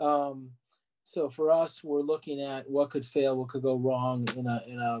 So for us, we're looking at what could fail, what could go wrong in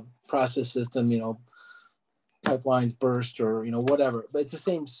a process system. Pipelines burst or whatever. But it's the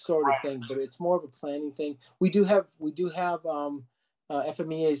same sort of thing, but it's more of a planning thing. We do have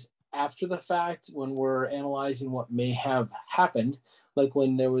FMEAs after the fact when we're analyzing what may have happened, like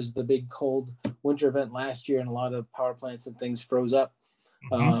when there was the big cold winter event last year and a lot of power plants and things froze up,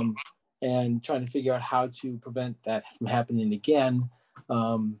 and trying to figure out how to prevent that from happening again.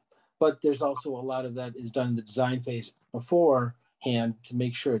 But there's also a lot of that is done in the design phase beforehand to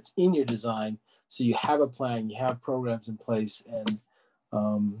make sure it's in your design. So you have a plan, you have programs in place and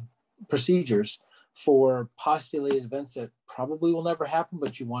procedures for postulated events that probably will never happen,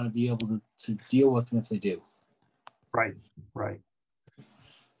 but you want to be able to deal with them if they do. Right.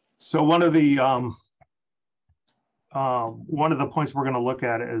 So one of the points we're going to look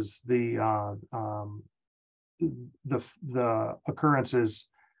at is the occurrences.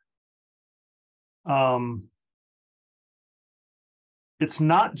 It's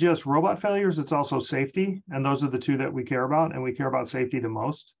not just robot failures, it's also safety. And those are the two that we care about, and we care about safety the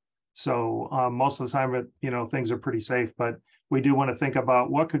most. So most of the time, things are pretty safe, but we do want to think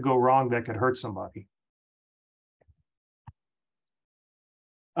about what could go wrong that could hurt somebody.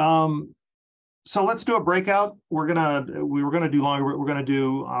 So let's do a breakout. We were gonna do longer. We're gonna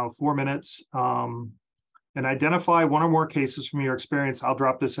do 4 minutes and identify one or more cases from your experience. I'll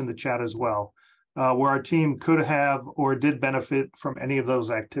drop this in the chat as well, where our team could have or did benefit from any of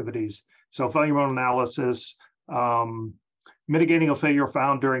those activities. So failure mode analysis, mitigating a failure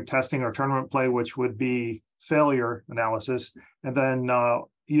found during testing or tournament play, which would be failure analysis, and then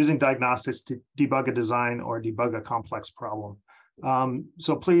using diagnostics to debug a design or debug a complex problem.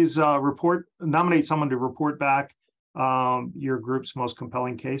 So please nominate someone to report back your group's most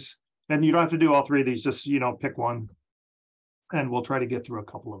compelling case. And you don't have to do all three of these, just, pick one and we'll try to get through a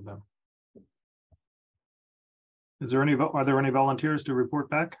couple of them. Are there any volunteers to report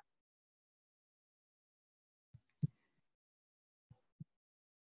back?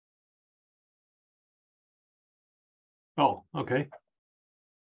 Oh, okay.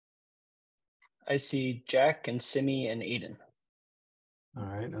 I see Jack and Simi and Aiden. All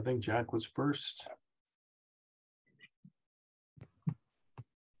right, I think Jack was first.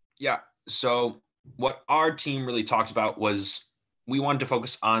 Yeah, so what our team really talked about was we wanted to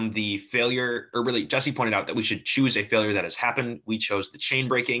focus on the failure, or really Jesse pointed out that we should choose a failure that has happened. We chose the chain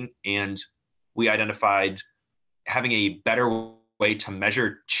breaking, and we identified having a better way to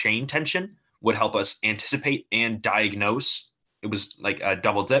measure chain tension would help us anticipate and diagnose. It was like a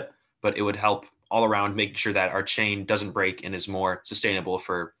double dip, but it would help all around making sure that our chain doesn't break and is more sustainable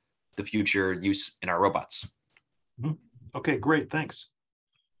for the future use in our robots. Okay, great, thanks.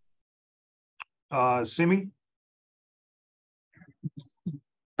 Simi?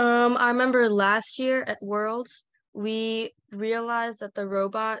 I remember last year at Worlds, we realized that the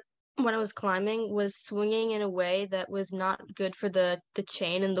robot, when it was climbing, was swinging in a way that was not good for the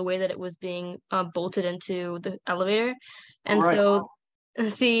chain and the way that it was being bolted into the elevator. And so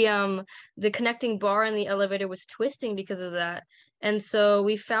the connecting bar in the elevator was twisting because of that. And so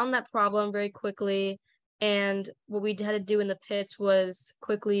we found that problem very quickly. And what we had to do in the pits was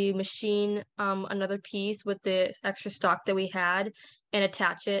quickly machine another piece with the extra stock that we had and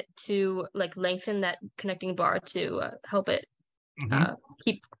attach it to lengthen that connecting bar to help it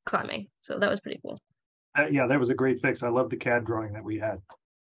keep climbing. So that was pretty cool. Yeah, that was a great fix. I love the CAD drawing that we had,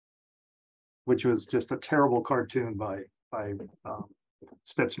 which was just a terrible cartoon by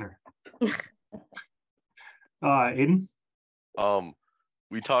Spitzner. Aiden?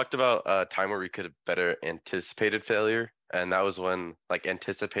 We talked about a time where we could have better anticipated failure, and that was when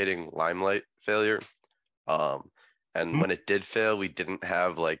anticipating limelight failure. And when it did fail, we didn't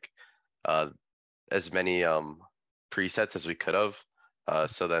have as many presets as we could have.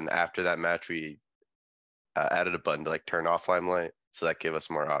 So then after that match, we added a button to turn off limelight, so that gave us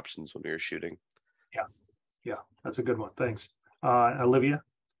more options when we were shooting. Yeah, that's a good one. Thanks. Olivia?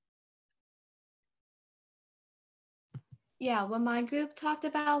 Yeah, what my group talked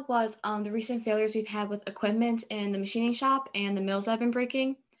about was the recent failures we've had with equipment in the machining shop and the mills that have been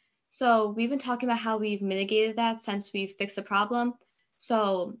breaking. So we've been talking about how we've mitigated that since we've fixed the problem.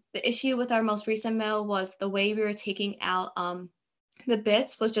 So the issue with our most recent mill was the way we were taking out the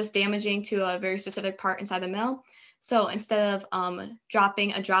bits was just damaging to a very specific part inside the mill. So instead of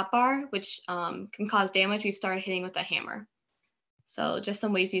dropping a drop bar, which can cause damage, we've started hitting with a hammer. So just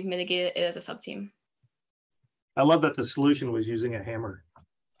some ways we've mitigated it as a sub-team. I love that the solution was using a hammer.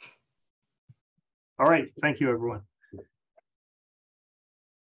 All right, thank you, everyone.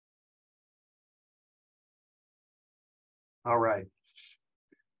 All right.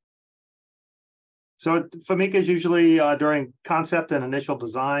 So FAMICA is usually during concept and initial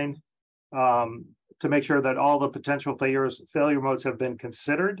design to make sure that all the potential failure modes have been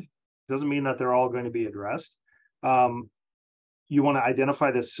considered. Doesn't mean that they're all going to be addressed. You want to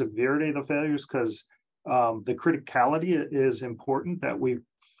identify the severity of the failures because the criticality is important, that we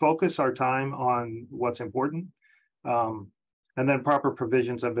focus our time on what's important. And then proper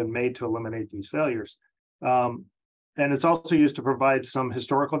provisions have been made to eliminate these failures. And it's also used to provide some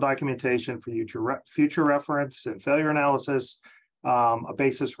historical documentation for future reference and failure analysis, a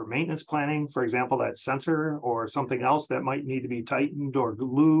basis for maintenance planning, for example, that sensor or something else that might need to be tightened or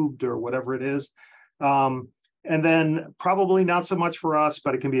lubed or whatever it is. And then probably not so much for us,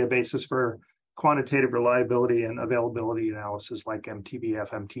 but it can be a basis for quantitative reliability and availability analysis like MTBF,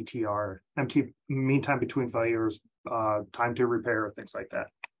 MTTR, mean time between failures, time to repair, things like that.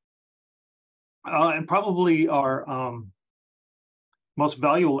 And probably our most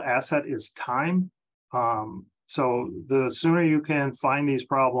valuable asset is time. So the sooner you can find these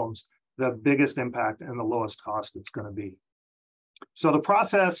problems, the biggest impact and the lowest cost it's going to be. So the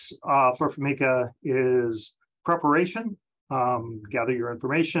process for FAMICA is preparation, gather your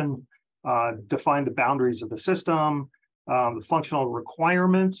information, define the boundaries of the system, the functional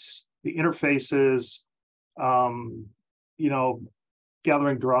requirements, the interfaces,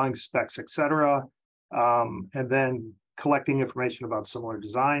 gathering drawings, specs, etc., and then collecting information about similar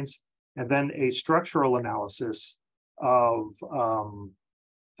designs, and then a structural analysis of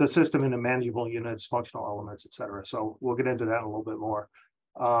the system into manageable units, functional elements, etc. So we'll get into that in a little bit more.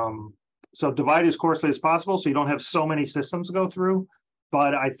 So divide as coarsely as possible so you don't have so many systems to go through.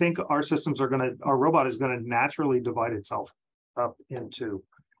 But I think our robot is going to naturally divide itself up into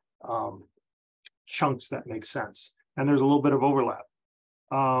chunks that make sense. And there's a little bit of overlap.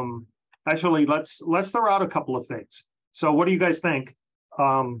 Actually, let's throw out a couple of things. So what do you guys think?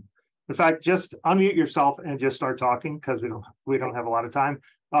 In fact, just unmute yourself and just start talking because we don't have a lot of time.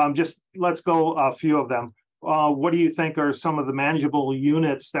 Just let's go a few of them. What do you think are some of the manageable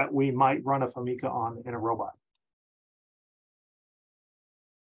units that we might run a FAMICA on in a robot?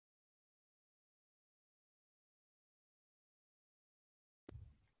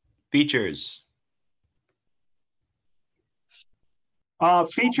 Features.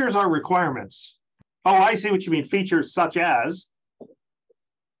 Features are requirements. Oh, I see what you mean. Features such as.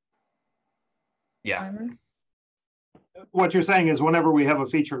 Yeah. What you're saying is whenever we have a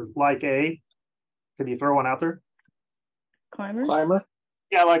feature like can you throw one out there? Climber?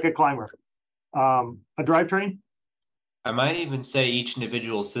 Yeah, like a climber. A drivetrain? I might even say each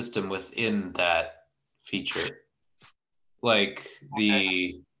individual system within that feature. Like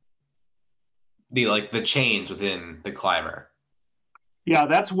the chains within the climber. Yeah,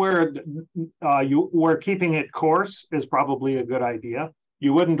 that's where where keeping it coarse is probably a good idea.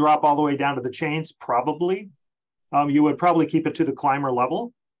 You wouldn't drop all the way down to the chains, probably. You would probably keep it to the climber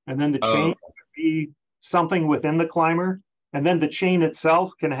level, and then the chain would be something within the climber, and then the chain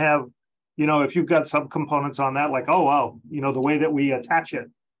itself can have, if you've got subcomponents on that, like, oh wow, the way that we attach it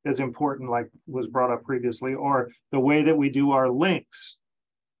is important, like was brought up previously, or the way that we do our links,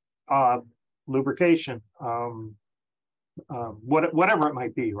 lubrication, whatever it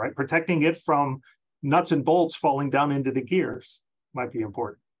might be, right? Protecting it from nuts and bolts falling down into the gears might be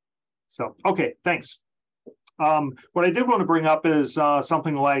important. So, okay, thanks. What I did want to bring up is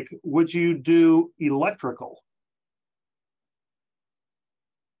something like, would you do electrical?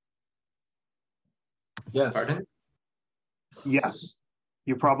 Yes. Pardon? Yes,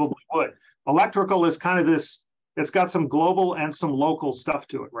 you probably would. Electrical is kind of this, it's got some global and some local stuff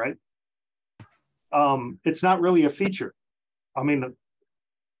to it, right? It's not really a feature. I mean,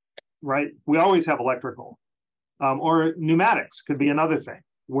 right? We always have electrical. Or pneumatics could be another thing,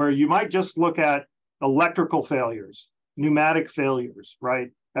 where you might just look at electrical failures, pneumatic failures,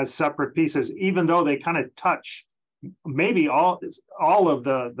 right, as separate pieces, even though they kind of touch maybe all of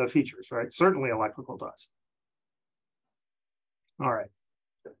the features, right? Certainly electrical does. All right.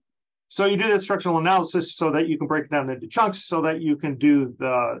 So you do the structural analysis so that you can break it down into chunks so that you can do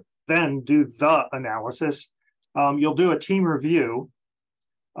the analysis. You'll do a team review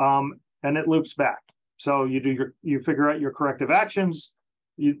and it loops back. So you figure out your corrective actions.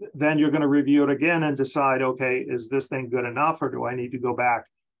 Then you're going to review it again and decide, okay, is this thing good enough, or do I need to go back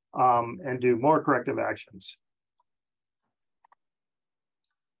and do more corrective actions?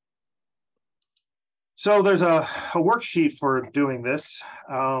 So there's a worksheet for doing this.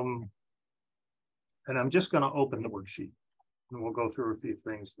 And I'm just going to open the worksheet and we'll go through a few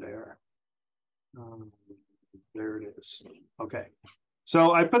things there. There it is. Okay.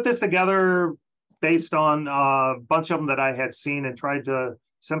 So I put this together based on a bunch of them that I had seen and tried to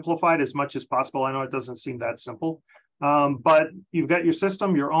simplify it as much as possible. I know it doesn't seem that simple, but you've got your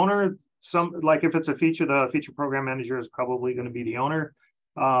system, your owner. Some, like if it's a feature, the feature program manager is probably going to be the owner.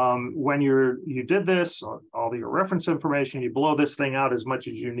 When you did this, all your reference information, you blow this thing out as much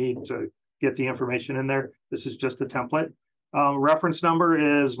as you need to get the information in there. This is just a template. Reference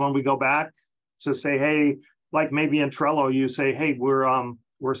number is when we go back to say, hey, like maybe in Trello, you say, hey, we're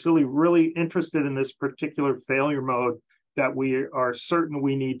still really interested in this particular failure mode that we are certain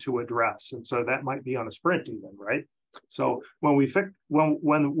we need to address. And so that might be on a sprint even, right? So when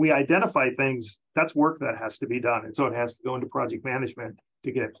we identify things, that's work that has to be done. And so it has to go into project management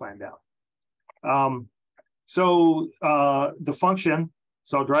to get it planned out. The function,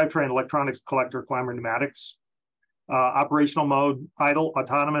 so drivetrain, electronics, collector, climber, pneumatics, operational mode, idle,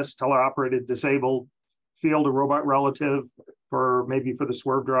 autonomous, teleoperated, disabled, field or robot relative for maybe for the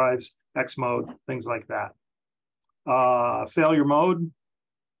swerve drives, X mode, things like that. Failure mode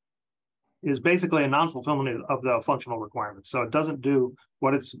is basically a non-fulfillment of the functional requirements. So it doesn't do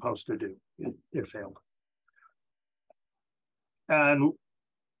what it's supposed to do. It failed. And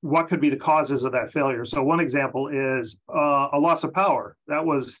what could be the causes of that failure? So one example is a loss of power. That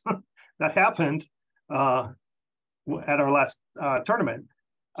was that happened at our last tournament.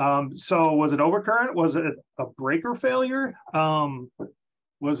 So was it overcurrent? Was it a breaker failure?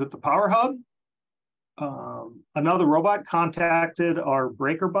 Was it the power hub? Another robot contacted our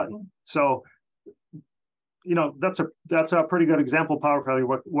breaker button. So, you know, that's a pretty good example of power failure.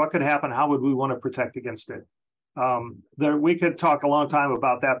 What could happen? How would we want to protect against it? We could talk a long time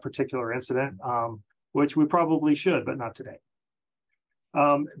about that particular incident, which we probably should, but not today.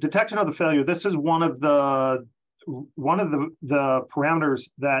 Detection of the failure. This is one of the parameters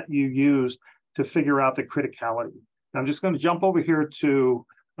that you use to figure out the criticality. I'm just going to jump over here to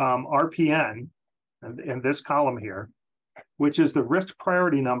RPN in this column here, which is the risk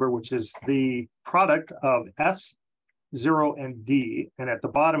priority number, which is the product of S, 0, and D. And at the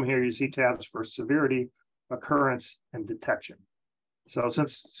bottom here, you see tabs for severity, occurrence, and detection. So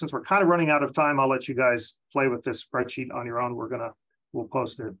since we're kind of running out of time, I'll let you guys play with this spreadsheet on your own. We'll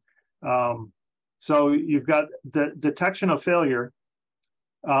post it. So you've got the detection of failure,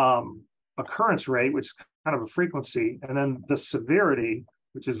 occurrence rate, which is kind of a frequency, and then the severity,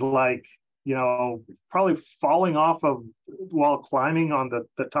 which is like, you know, probably falling off of while climbing on the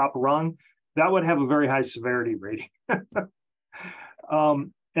top rung. That would have a very high severity rating.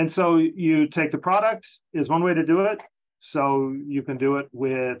 And so you take the product is one way to do it. So you can do it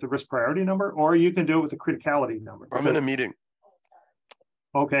with the risk priority number, or you can do it with the criticality number. I'm in a meeting.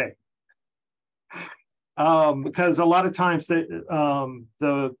 Okay. Because a lot of times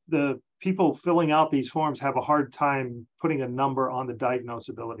the people filling out these forms have a hard time putting a number on the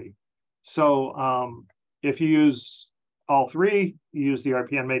diagnosability. So if you use all three, you use the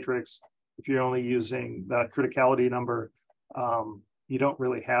RPN matrix. If you're only using the criticality number, you don't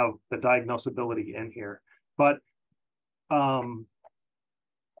really have the diagnosability in here. But for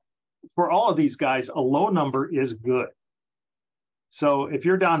all of these guys, a low number is good. So if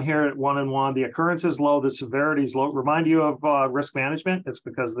you're down here at 1 and 1, the occurrence is low, the severity is low. Remind you of risk management. It's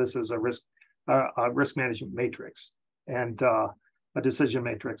because this is a risk management matrix and a decision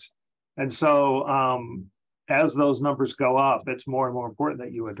matrix. And so as those numbers go up, it's more and more important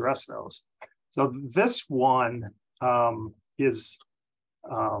that you address those. So this one is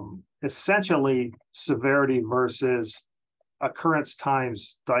essentially severity versus occurrence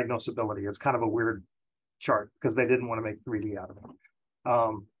times diagnosability. It's kind of a weird chart because they didn't want to make 3D out of it.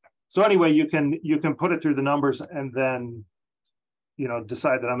 So anyway, you can put it through the numbers and then, you know,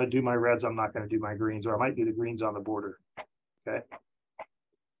 decide that I'm going to do my reds, I'm not going to do my greens, or I might do the greens on the border. Okay.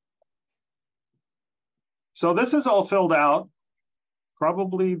 So this is all filled out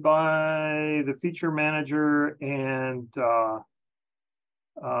probably by the feature manager and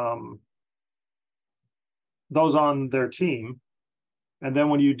those on their team. And then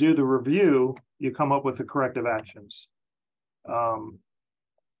when you do the review, you come up with the corrective actions.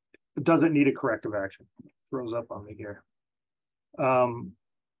 It doesn't need a corrective action. It throws up on me here. And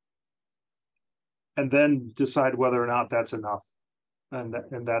then decide whether or not that's enough, and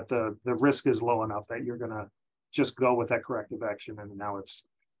that the risk is low enough that you're going to just go with that corrective action, and now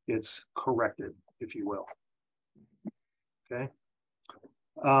it's corrected, if you will. Okay.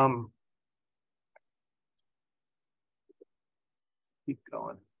 Keep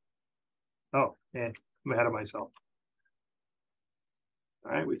going. Oh, and I'm ahead of myself.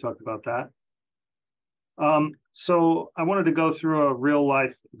 All right, we talked about that. So I wanted to go through a real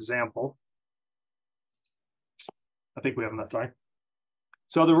life example. I think we have enough time.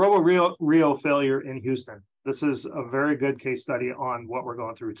 So the Robo Rio failure in Houston. This is a very good case study on what we're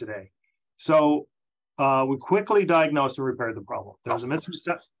going through today. So we quickly diagnosed and repaired the problem. There was a missing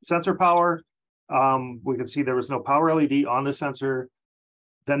sensor power. We could see there was no power LED on the sensor.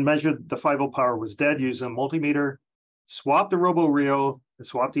 Then measured the 5-volt power was dead using a multimeter. Swapped the Robo Rio and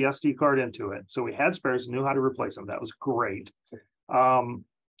swapped the SD card into it. So we had spares and knew how to replace them. That was great.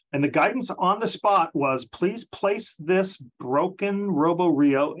 And the guidance on the spot was, please place this broken Robo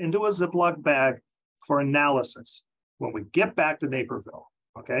Rio into a Ziploc bag for analysis when we get back to Naperville,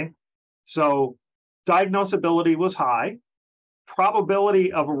 okay? So diagnosability was high.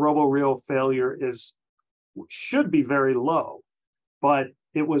 Probability of a Robo Rio failure should be very low, but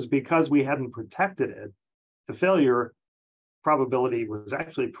it was because we hadn't protected it. The failure probability was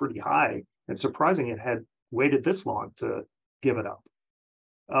actually pretty high, and surprising it had waited this long to give it up.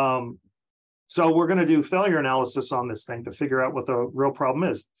 So we're going to do failure analysis on this thing to figure out what the real problem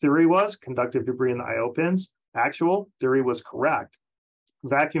is. Theory was conductive debris in the I/O pins. Actual theory was correct.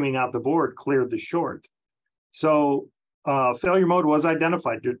 Vacuuming out the board cleared the short. So failure mode was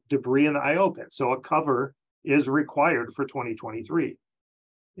identified, debris in the I/O pin. So a cover is required for 2023.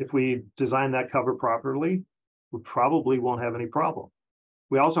 If we design that cover properly, we probably won't have any problem.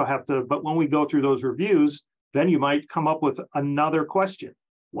 We also have to, but when we go through those reviews, then you might come up with another question.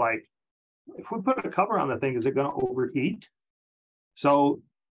 Like, if we put a cover on the thing, is it going to overheat? So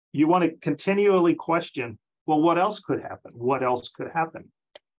you want to continually question, well, what else could happen? What else could happen?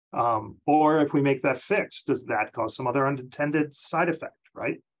 Or if we make that fix, does that cause some other unintended side effect,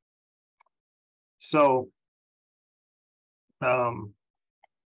 right? So I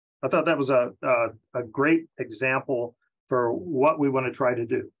thought that was a great example for what we want to try to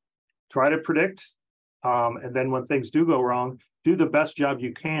do. Try to predict, and then when things do go wrong, do the best job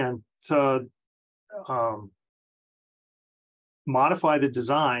you can to modify the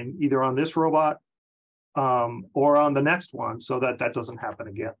design either on this robot or on the next one so that that doesn't happen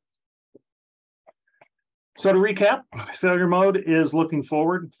again. So to recap, failure mode is looking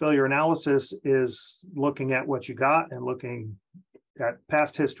forward. Failure analysis is looking at what you got and looking at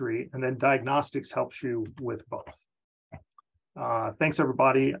past history, and then diagnostics helps you with both. Thanks,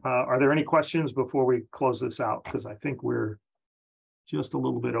 everybody. Are there any questions before we close this out? Because I think we're just a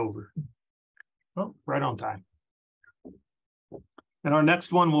little bit over. Oh, right on time. And our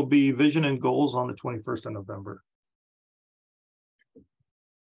next one will be vision and goals on the 21st of November.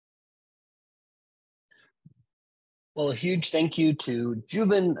 Well, a huge thank you to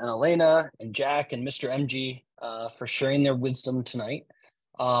Jubin and Elena and Jack and Mr. MG for sharing their wisdom tonight.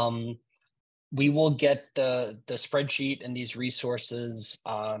 We will get the spreadsheet and these resources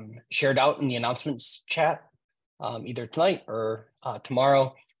shared out in the announcements chat either tonight or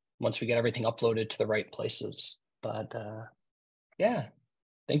tomorrow once we get everything uploaded to the right places. But yeah,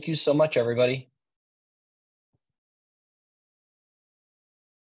 thank you so much, everybody.